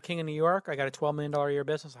 I'm the king of New York. I got a $12 million a year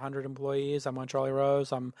business, 100 employees. I'm on Charlie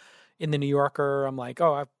Rose. I'm in the New Yorker. I'm like,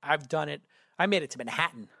 oh, I've done it. I made it to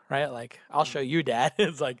Manhattan, right? Like, I'll show you, Dad.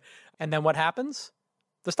 It's like, and then what happens?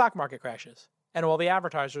 The stock market crashes and all the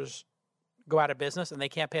advertisers go out of business and they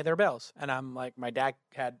can't pay their bills. And I'm like, my dad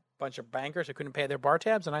had a bunch of bankers who couldn't pay their bar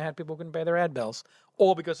tabs and I had people who couldn't pay their ad bills,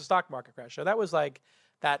 all because the stock market crashed. So that was like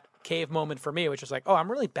that cave moment for me, which was like, oh,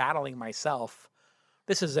 I'm really battling myself.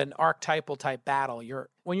 This is an archetypal type battle.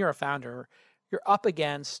 When you're a founder, you're up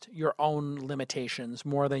against your own limitations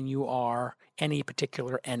more than you are any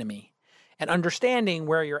particular enemy. And understanding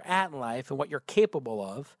where you're at in life and what you're capable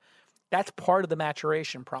of, that's part of the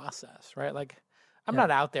maturation process, right? Like, I'm not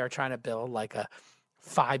out there trying to build like a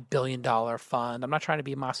 $5 billion fund. I'm not trying to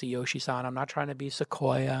be Masayoshi-san. I'm not trying to be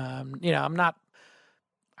Sequoia.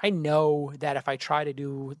 I know that if I try to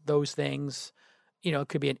do those things, it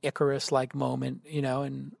could be an Icarus-like moment,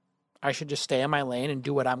 and I should just stay in my lane and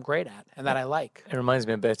do what I'm great at and that I like. It reminds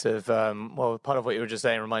me a bit of, part of what you were just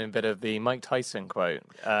saying reminded me a bit of the Mike Tyson quote.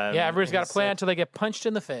 Everybody's got a plan until they get punched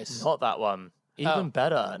in the face. Not that one. Even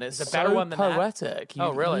better. And it's a better one than poetic. That?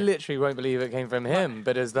 You literally won't believe it came from him.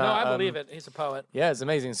 But is that? No, I believe it. He's a poet. Yeah, it's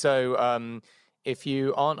amazing. So if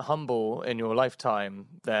you aren't humble in your lifetime,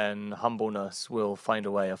 then humbleness will find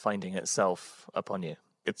a way of finding itself upon you.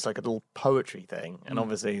 It's like a little poetry thing. And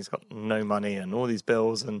obviously he's got no money and all these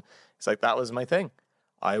bills. And it's like, that was my thing.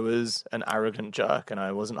 I was an arrogant jerk and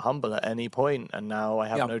I wasn't humble at any point. And now I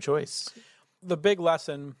have no choice. The big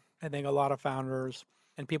lesson, I think a lot of founders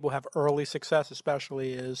and people have early success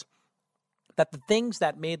especially, is that the things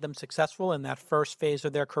that made them successful in that first phase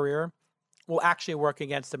of their career will actually work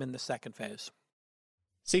against them in the second phase.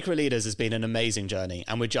 Secret Leaders has been an amazing journey,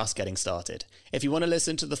 and we're just getting started. If you want to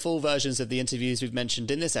listen to the full versions of the interviews we've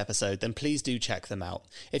mentioned in this episode, then please do check them out.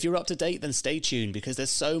 If you're up to date, then stay tuned, because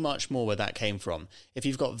there's so much more where that came from. If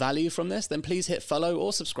you've got value from this, then please hit follow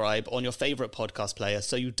or subscribe on your favourite podcast player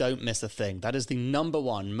so you don't miss a thing. That is the number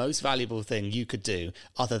one most valuable thing you could do,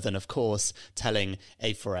 other than, of course, telling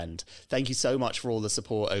a friend. Thank you so much for all the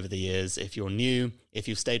support over the years. If you're new, if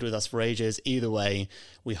you've stayed with us for ages, either way,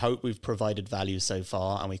 we hope we've provided value so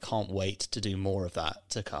far, and we can't wait to do more of that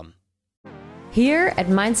to come. Here at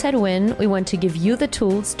Mindset Win, we want to give you the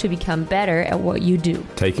tools to become better at what you do.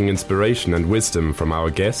 Taking inspiration and wisdom from our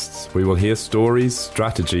guests, we will hear stories,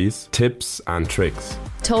 strategies, tips, and tricks.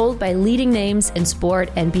 Told by leading names in sport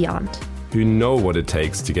and beyond, who know what it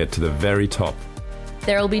takes to get to the very top.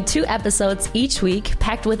 There will be 2 episodes each week,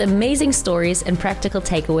 packed with amazing stories and practical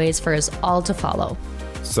takeaways for us all to follow.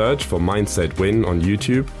 Search for Mindset Win on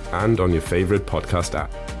YouTube and on your favorite podcast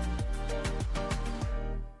app.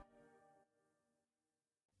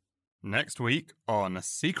 Next week on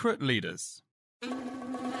Secret Leaders.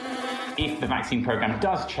 If the vaccine program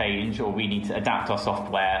does change, or we need to adapt our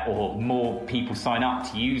software, or more people sign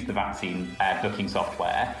up to use the vaccine booking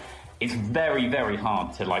software, it's very, very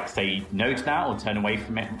hard to say no to that or turn away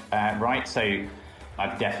from it, right? So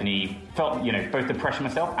I've definitely felt, both the pressure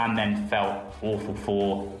myself and then felt awful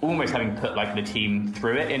for almost having put the team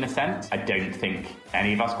through it in a sense. I don't think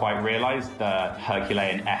any of us quite realised the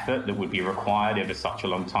Herculean effort that would be required over such a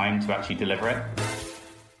long time to actually deliver it.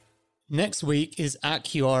 Next week is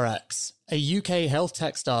AccuRx, a UK health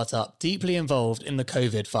tech startup deeply involved in the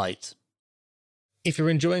COVID fight. If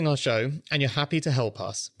you're enjoying our show and you're happy to help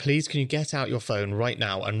us, please can you get out your phone right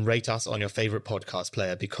now and rate us on your favourite podcast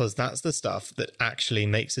player, because that's the stuff that actually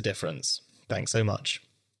makes a difference. Thanks so much.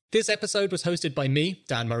 This episode was hosted by me,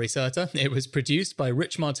 Dan Murray Serter. It was produced by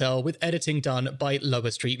Rich Martell with editing done by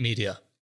Lower Street Media.